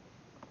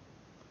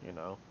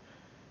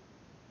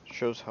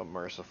 Shows how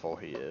merciful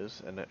he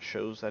is, and it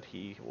shows that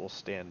he will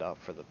stand up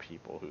for the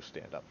people who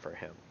stand up for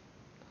him.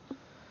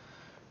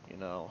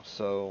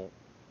 So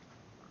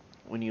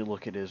when you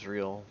look at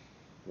Israel,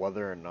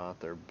 whether or not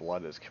their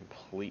blood is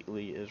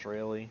completely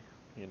Israeli,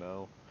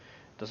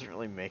 doesn't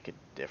really make a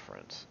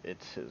difference.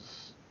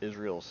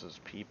 Israel's his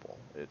people.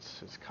 It's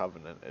his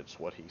covenant. It's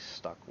what he's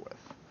stuck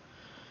with.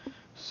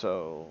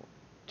 So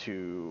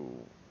to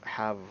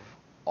have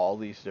all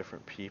these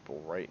different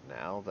people right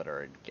now that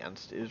are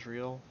against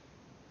Israel,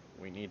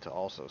 we need to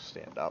also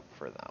stand up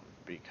for them,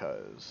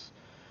 because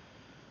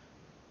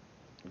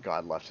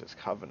God left his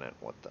covenant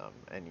with them.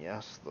 And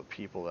yes, the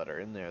people that are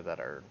in there that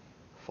are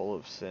full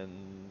of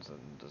sins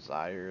and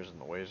desires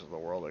and the ways of the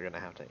world are going to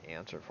have to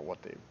answer for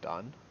what they've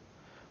done.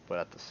 But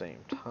at the same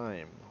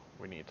time,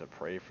 we need to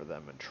pray for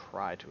them and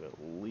try to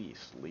at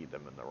least lead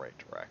them in the right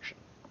direction.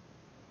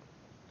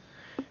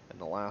 And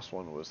the last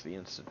one was the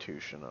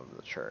institution of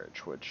the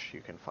church, which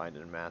you can find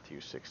in Matthew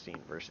 16,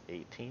 verse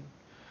 18.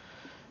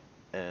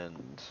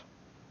 And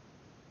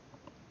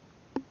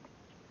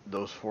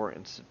those four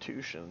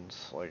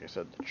institutions, like I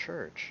said, the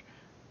church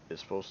is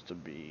supposed to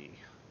be,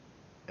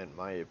 in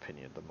my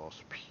opinion, the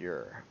most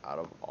pure out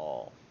of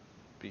all.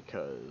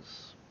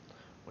 Because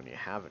when you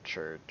have a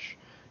church,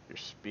 you're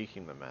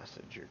speaking the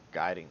message, you're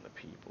guiding the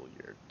people,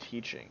 you're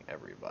teaching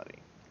everybody.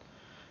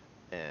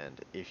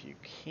 And if you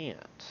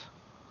can't,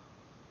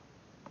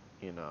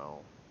 you know,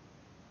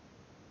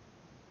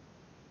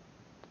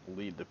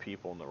 lead the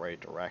people in the right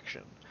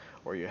direction,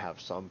 or you have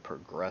some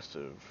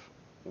progressive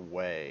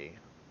way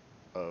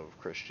of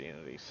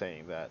Christianity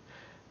saying that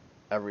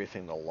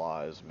everything the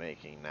law is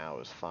making now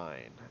is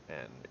fine,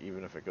 and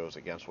even if it goes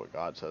against what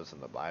God says in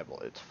the Bible,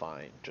 it's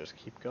fine. Just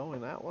keep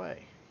going that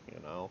way, you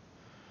know?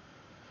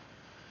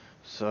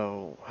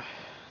 So,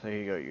 there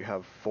you go. You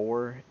have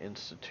four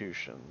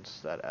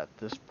institutions that at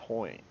this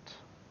point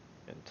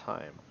in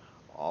time,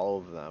 all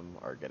of them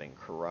are getting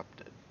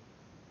corrupted.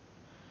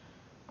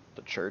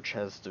 The church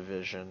has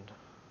division.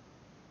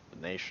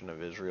 The nation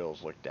of Israel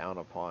is looked down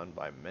upon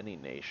by many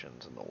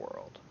nations in the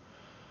world.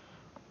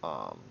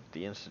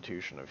 The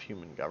institution of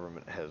human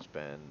government has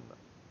been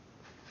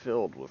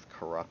filled with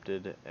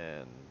corrupted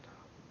and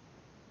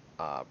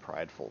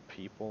prideful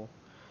people,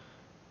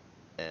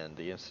 and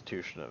the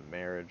institution of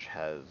marriage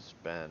has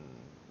been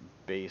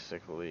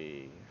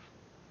basically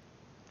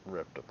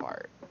ripped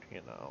apart.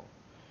 You know,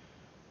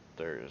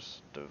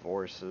 there's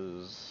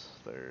divorces,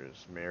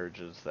 there's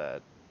marriages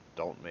that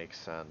don't make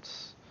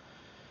sense.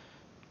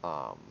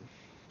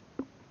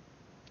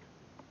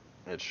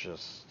 It's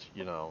just,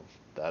 you know,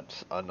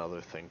 that's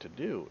another thing to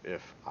do.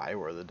 If I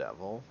were the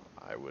devil,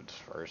 I would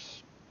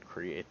first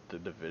create the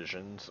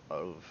divisions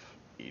of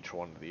each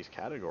one of these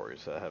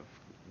categories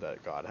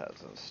that God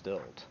has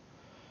instilled.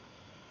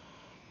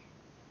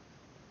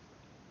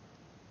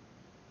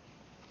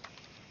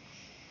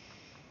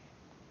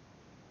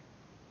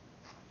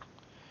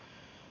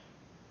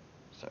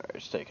 Sorry,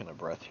 just taking a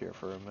breath here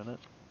for a minute.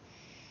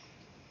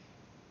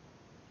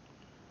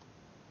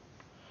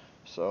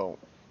 So,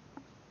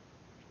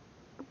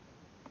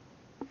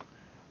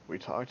 we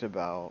talked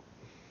about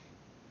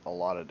a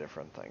lot of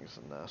different things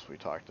in this. We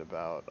talked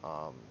about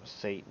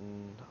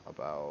Satan,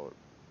 about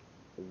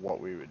what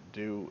we would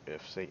do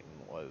if Satan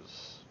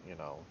was, you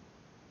know,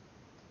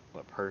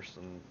 a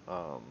person,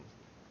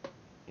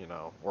 you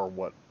know, or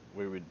what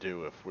we would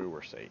do if we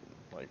were Satan,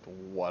 like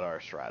what our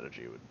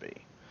strategy would be.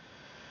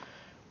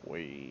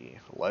 We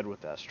led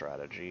with that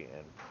strategy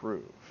and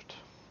proved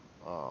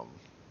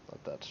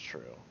that that's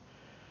true.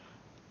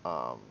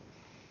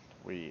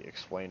 We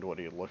explained what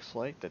he looks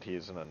like, that he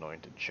is an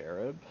anointed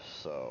cherub,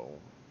 so,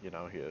 you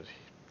know, he is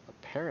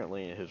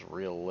apparently in his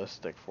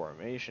realistic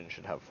formation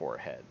should have four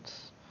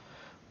heads.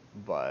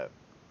 But,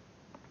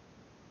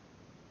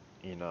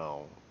 you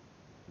know,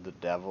 the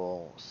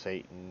devil,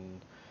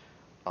 Satan,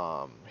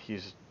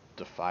 he's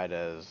defined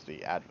as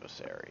the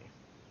adversary,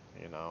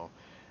 you know.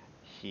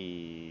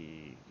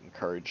 He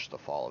encouraged the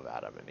fall of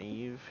Adam and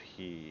Eve.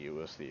 He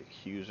was the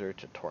accuser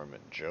to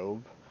torment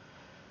Job.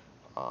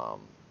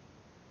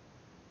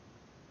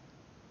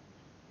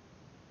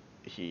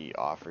 He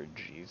offered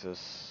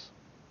Jesus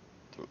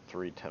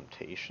three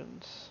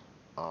temptations,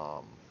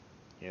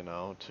 you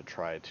know, to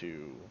try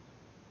to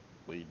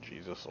lead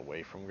Jesus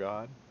away from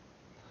God,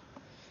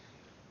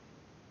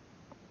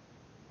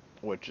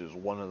 which is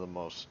one of the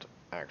most,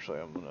 actually,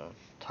 I'm going to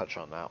touch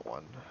on that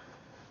one.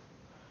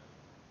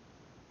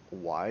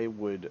 Why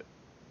would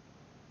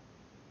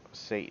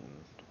Satan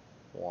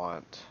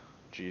want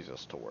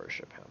Jesus to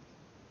worship him?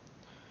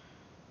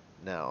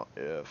 Now,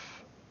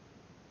 if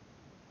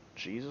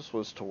Jesus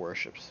was to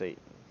worship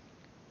Satan,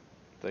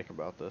 think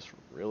about this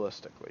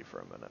realistically for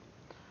a minute.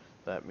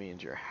 That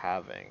means you're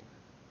having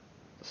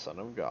the Son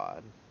of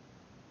God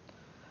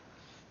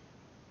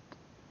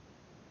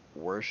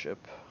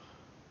worship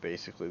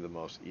basically the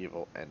most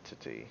evil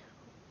entity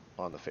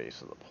on the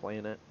face of the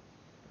planet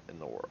in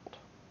the world.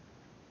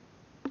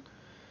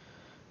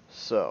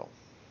 So,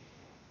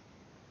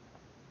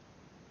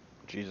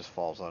 Jesus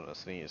falls on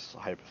his knees,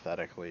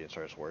 hypothetically, and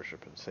starts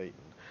worshiping Satan.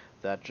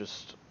 That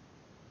just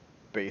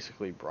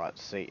basically brought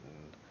Satan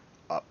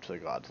up to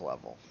God's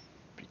level,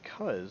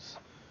 because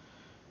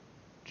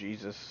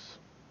Jesus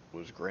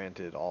was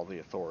granted all the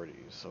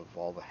authorities of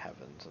all the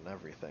heavens and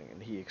everything,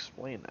 and he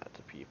explained that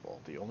to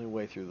people. The only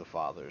way through the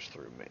Father is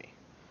through me.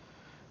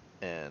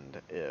 And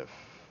if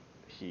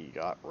he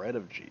got rid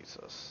of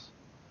Jesus,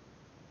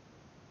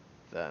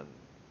 then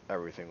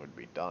everything would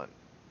be done.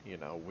 You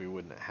know, we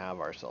wouldn't have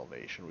our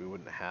salvation. We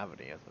wouldn't have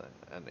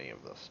any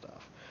of this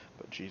stuff.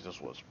 But Jesus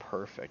was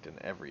perfect in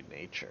every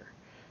nature.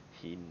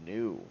 He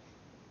knew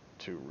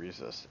to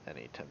resist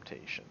any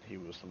temptation. He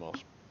was the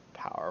most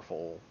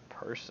powerful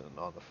person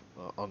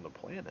on the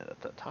planet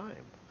at that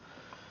time.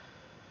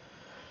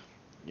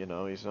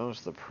 He's known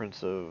as the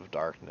Prince of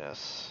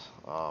Darkness,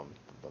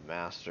 the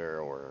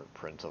Master or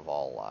Prince of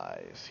all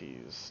lies.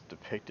 He's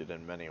depicted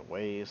in many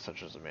ways,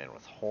 such as a man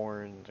with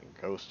horns and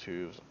ghost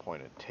hooves, a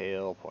pointed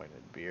tail,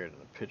 pointed beard,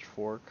 and a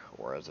pitchfork,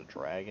 or as a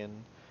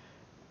dragon,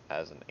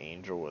 as an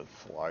angel with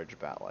large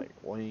bat-like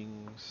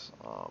wings,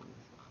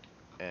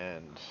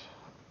 and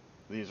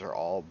these are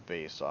all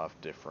based off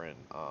different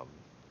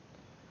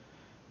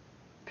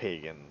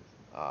pagan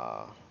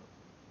uh,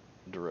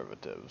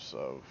 derivatives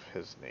of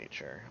his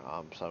nature.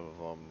 Some of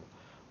them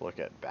look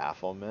at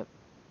Baphomet,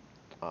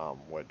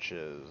 which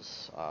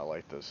is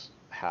like this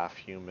half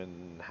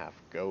human, half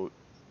goat,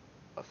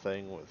 a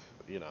thing with,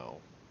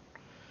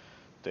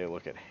 they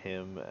look at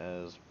him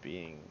as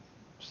being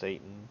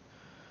Satan.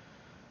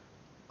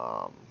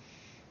 Um,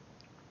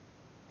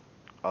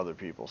 Other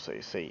people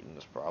say Satan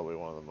is probably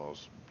one of the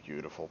most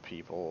beautiful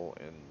people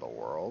in the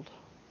world.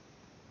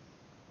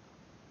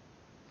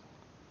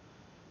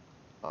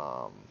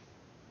 Um,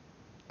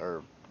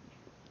 or,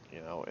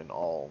 in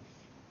all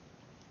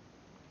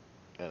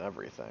and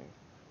everything.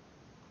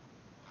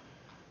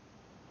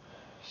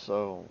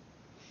 So,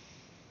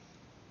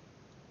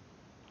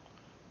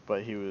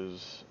 but he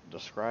was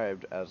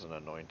described as an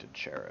anointed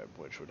cherub,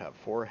 which would have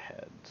 4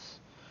 heads.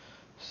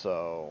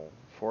 So,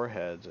 4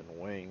 heads and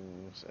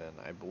wings, and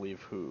I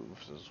believe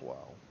hooves as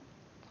well.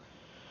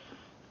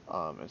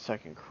 In 2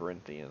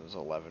 Corinthians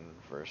 11,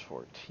 verse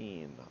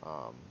 14,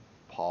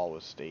 Paul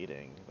was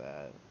stating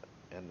that,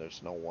 and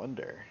there's no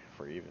wonder,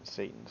 for even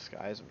Satan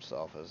disguised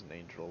himself as an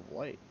angel of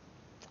light.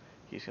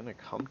 He's going to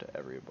come to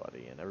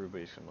everybody, and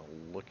everybody's going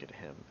to look at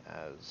him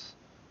as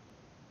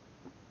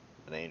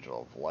an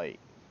angel of light.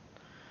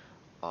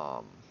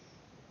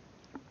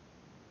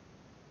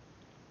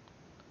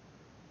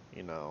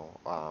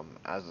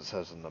 As it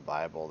says in the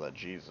Bible that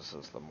Jesus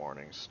is the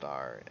morning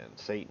star and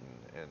Satan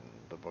in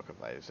the book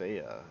of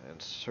Isaiah, in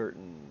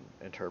certain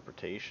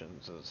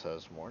interpretations it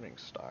says morning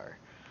star.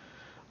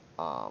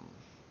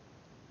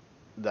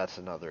 That's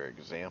another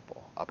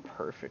example, a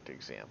perfect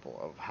example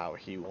of how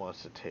he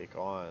wants to take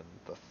on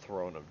the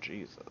throne of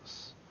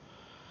Jesus.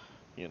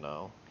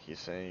 He's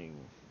saying,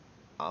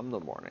 I'm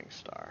the morning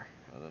star.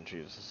 And then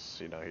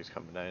Jesus, he's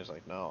coming down, he's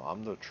like, no,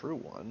 I'm the true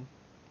one.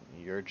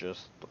 You're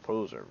just the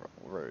poser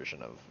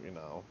version of,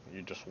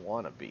 you just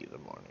want to be the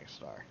morning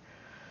star.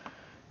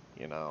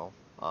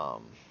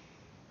 Um,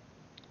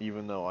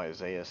 Even though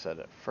Isaiah said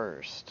it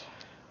first,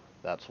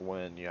 that's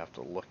when you have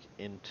to look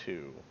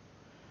into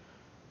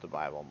the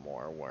Bible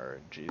more, where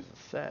Jesus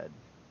said,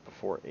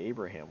 before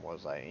Abraham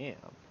was I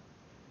am.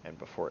 And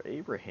before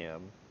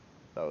Abraham,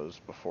 that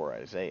was before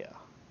Isaiah.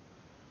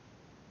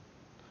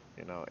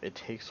 It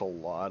takes a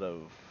lot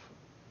of,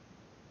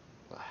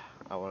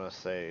 I want to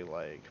say,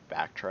 like,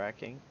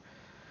 backtracking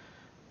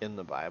in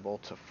the Bible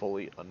to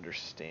fully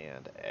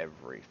understand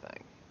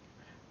everything.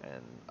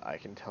 And I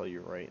can tell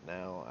you right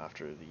now,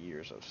 after the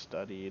years I've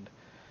studied,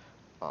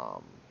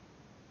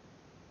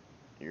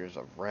 years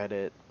I've read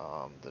it,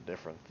 the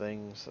different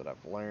things that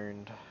I've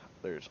learned,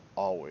 there's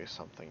always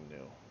something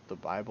new. The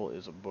Bible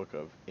is a book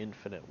of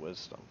infinite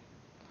wisdom.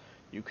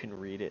 You can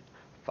read it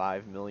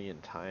 5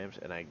 million times,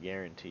 and I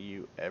guarantee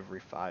you, every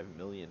 5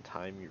 million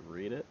time you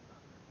read it,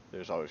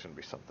 there's always going to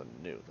be something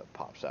new that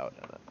pops out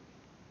in it.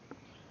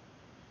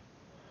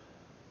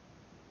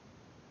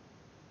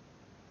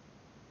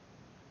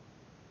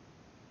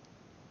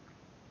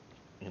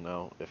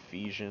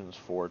 Ephesians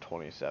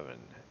 4:27,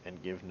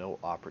 and give no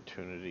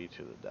opportunity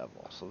to the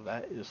devil. So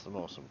that is the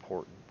most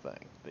important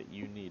thing that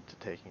you need to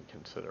take in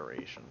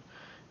consideration,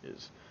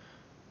 is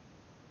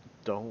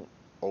don't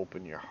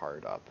open your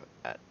heart up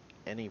at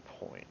any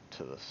point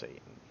to the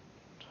Satan.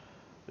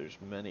 There's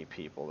many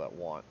people that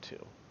want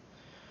to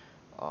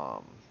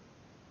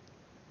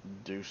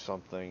do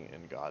something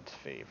in God's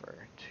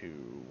favor, to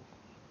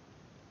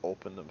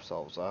open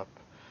themselves up,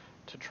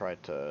 to try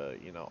to,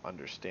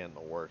 understand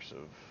the works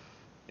of,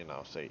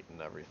 Satan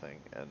and everything.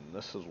 And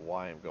this is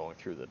why I'm going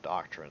through the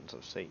doctrines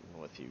of Satan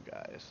with you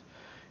guys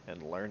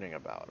and learning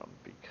about them,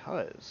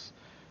 because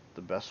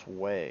the best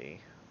way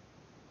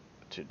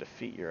to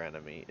defeat your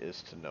enemy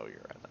is to know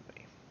your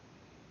enemy.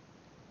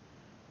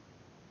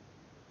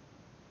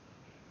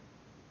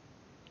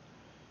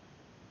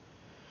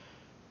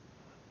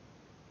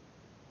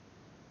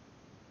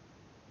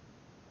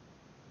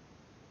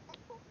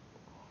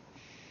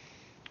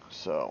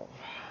 So,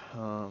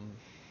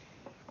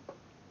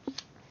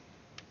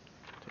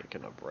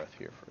 taking a breath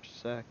here for a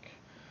sec.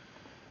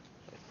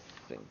 I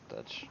think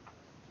that's...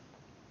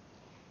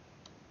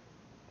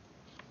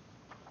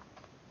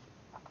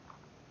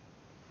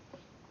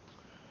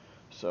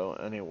 So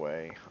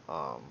anyway,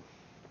 to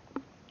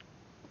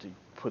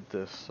put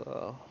this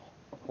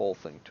whole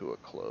thing to a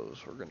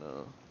close, we're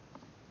gonna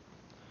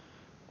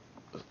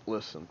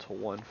listen to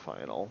one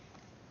final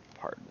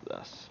part of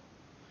this.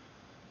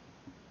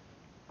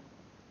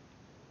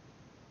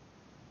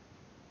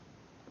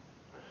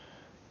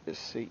 If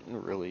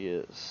Satan really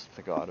is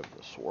the god of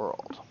this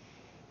world,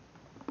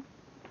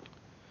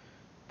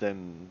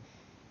 then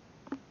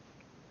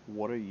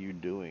what are you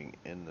doing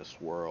in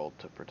this world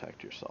to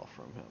protect yourself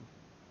from him?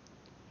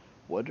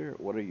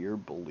 what are your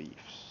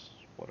beliefs?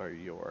 What are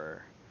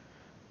your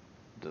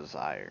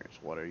desires?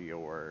 What are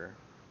your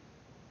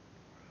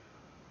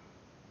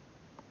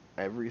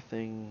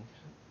everything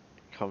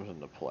comes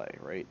into play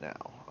right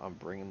now. I'm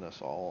bringing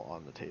this all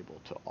on the table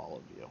to all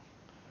of you.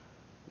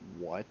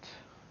 What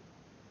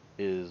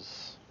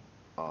is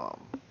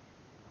um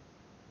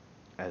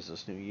as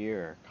this new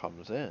year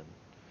comes in,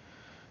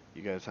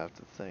 you guys have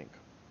to think,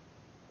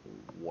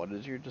 what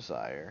is your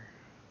desire?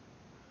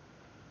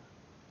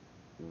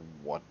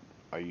 What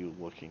are you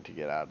looking to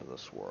get out of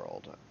this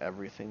world?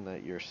 Everything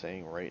that you're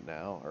saying right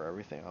now, or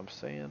everything I'm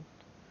saying,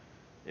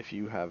 if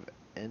you have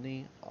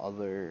any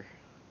other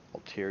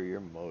ulterior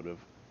motive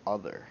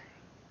other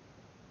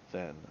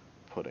than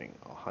putting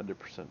 100%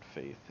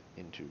 faith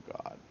into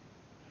God,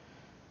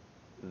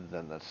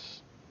 then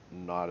that's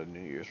not a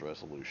New Year's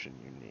resolution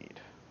you need.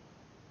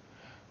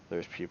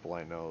 There's people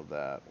I know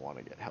that want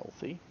to get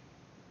healthy.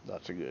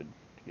 That's a good,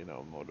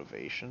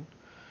 motivation.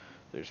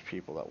 There's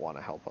people that want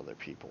to help other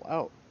people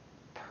out.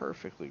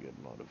 Perfectly good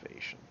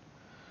motivation.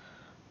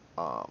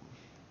 Um,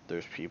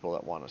 there's people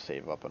that want to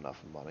save up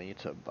enough money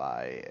to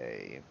buy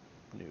a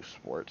new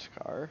sports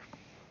car.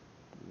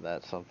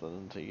 That's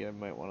something that you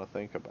might want to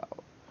think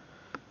about.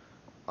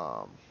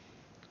 Um,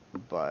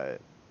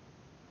 but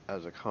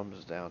as it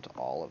comes down to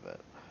all of it,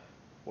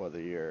 whether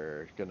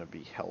you're going to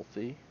be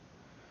healthy,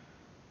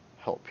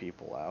 help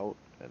people out,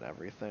 and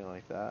everything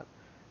like that,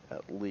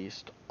 at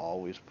least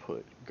always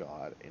put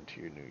God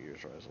into your New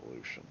Year's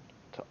resolution.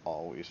 To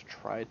always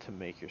try to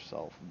make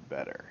yourself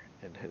better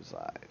in His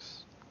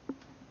eyes.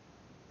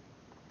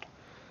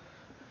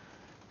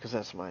 Because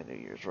that's my New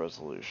Year's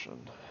resolution.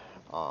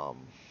 Um,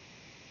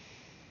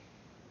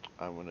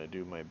 I'm going to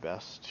do my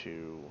best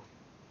to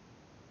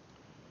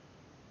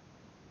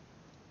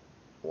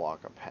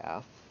walk a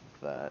path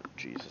that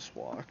Jesus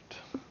walked.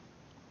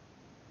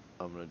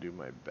 I'm going to do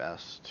my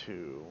best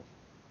to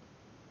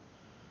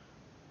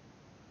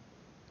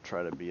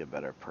try to be a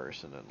better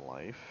person in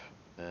life.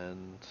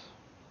 And,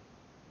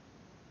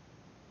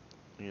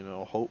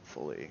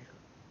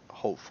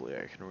 hopefully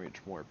I can reach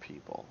more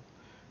people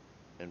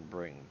and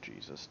bring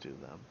Jesus to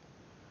them.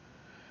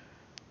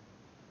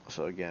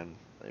 So again,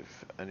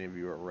 if any of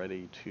you are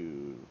ready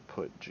to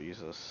put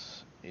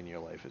Jesus in your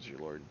life as your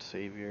Lord and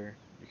Savior,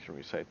 you can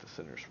recite the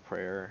Sinner's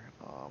Prayer.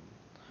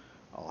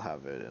 I'll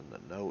have it in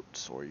the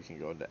notes, or you can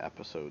go into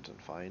episodes and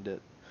find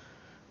it.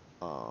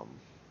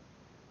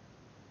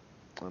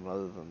 And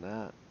other than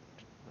that,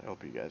 I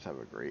hope you guys have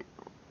a great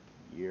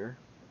year,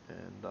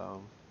 and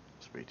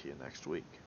speak to you next week.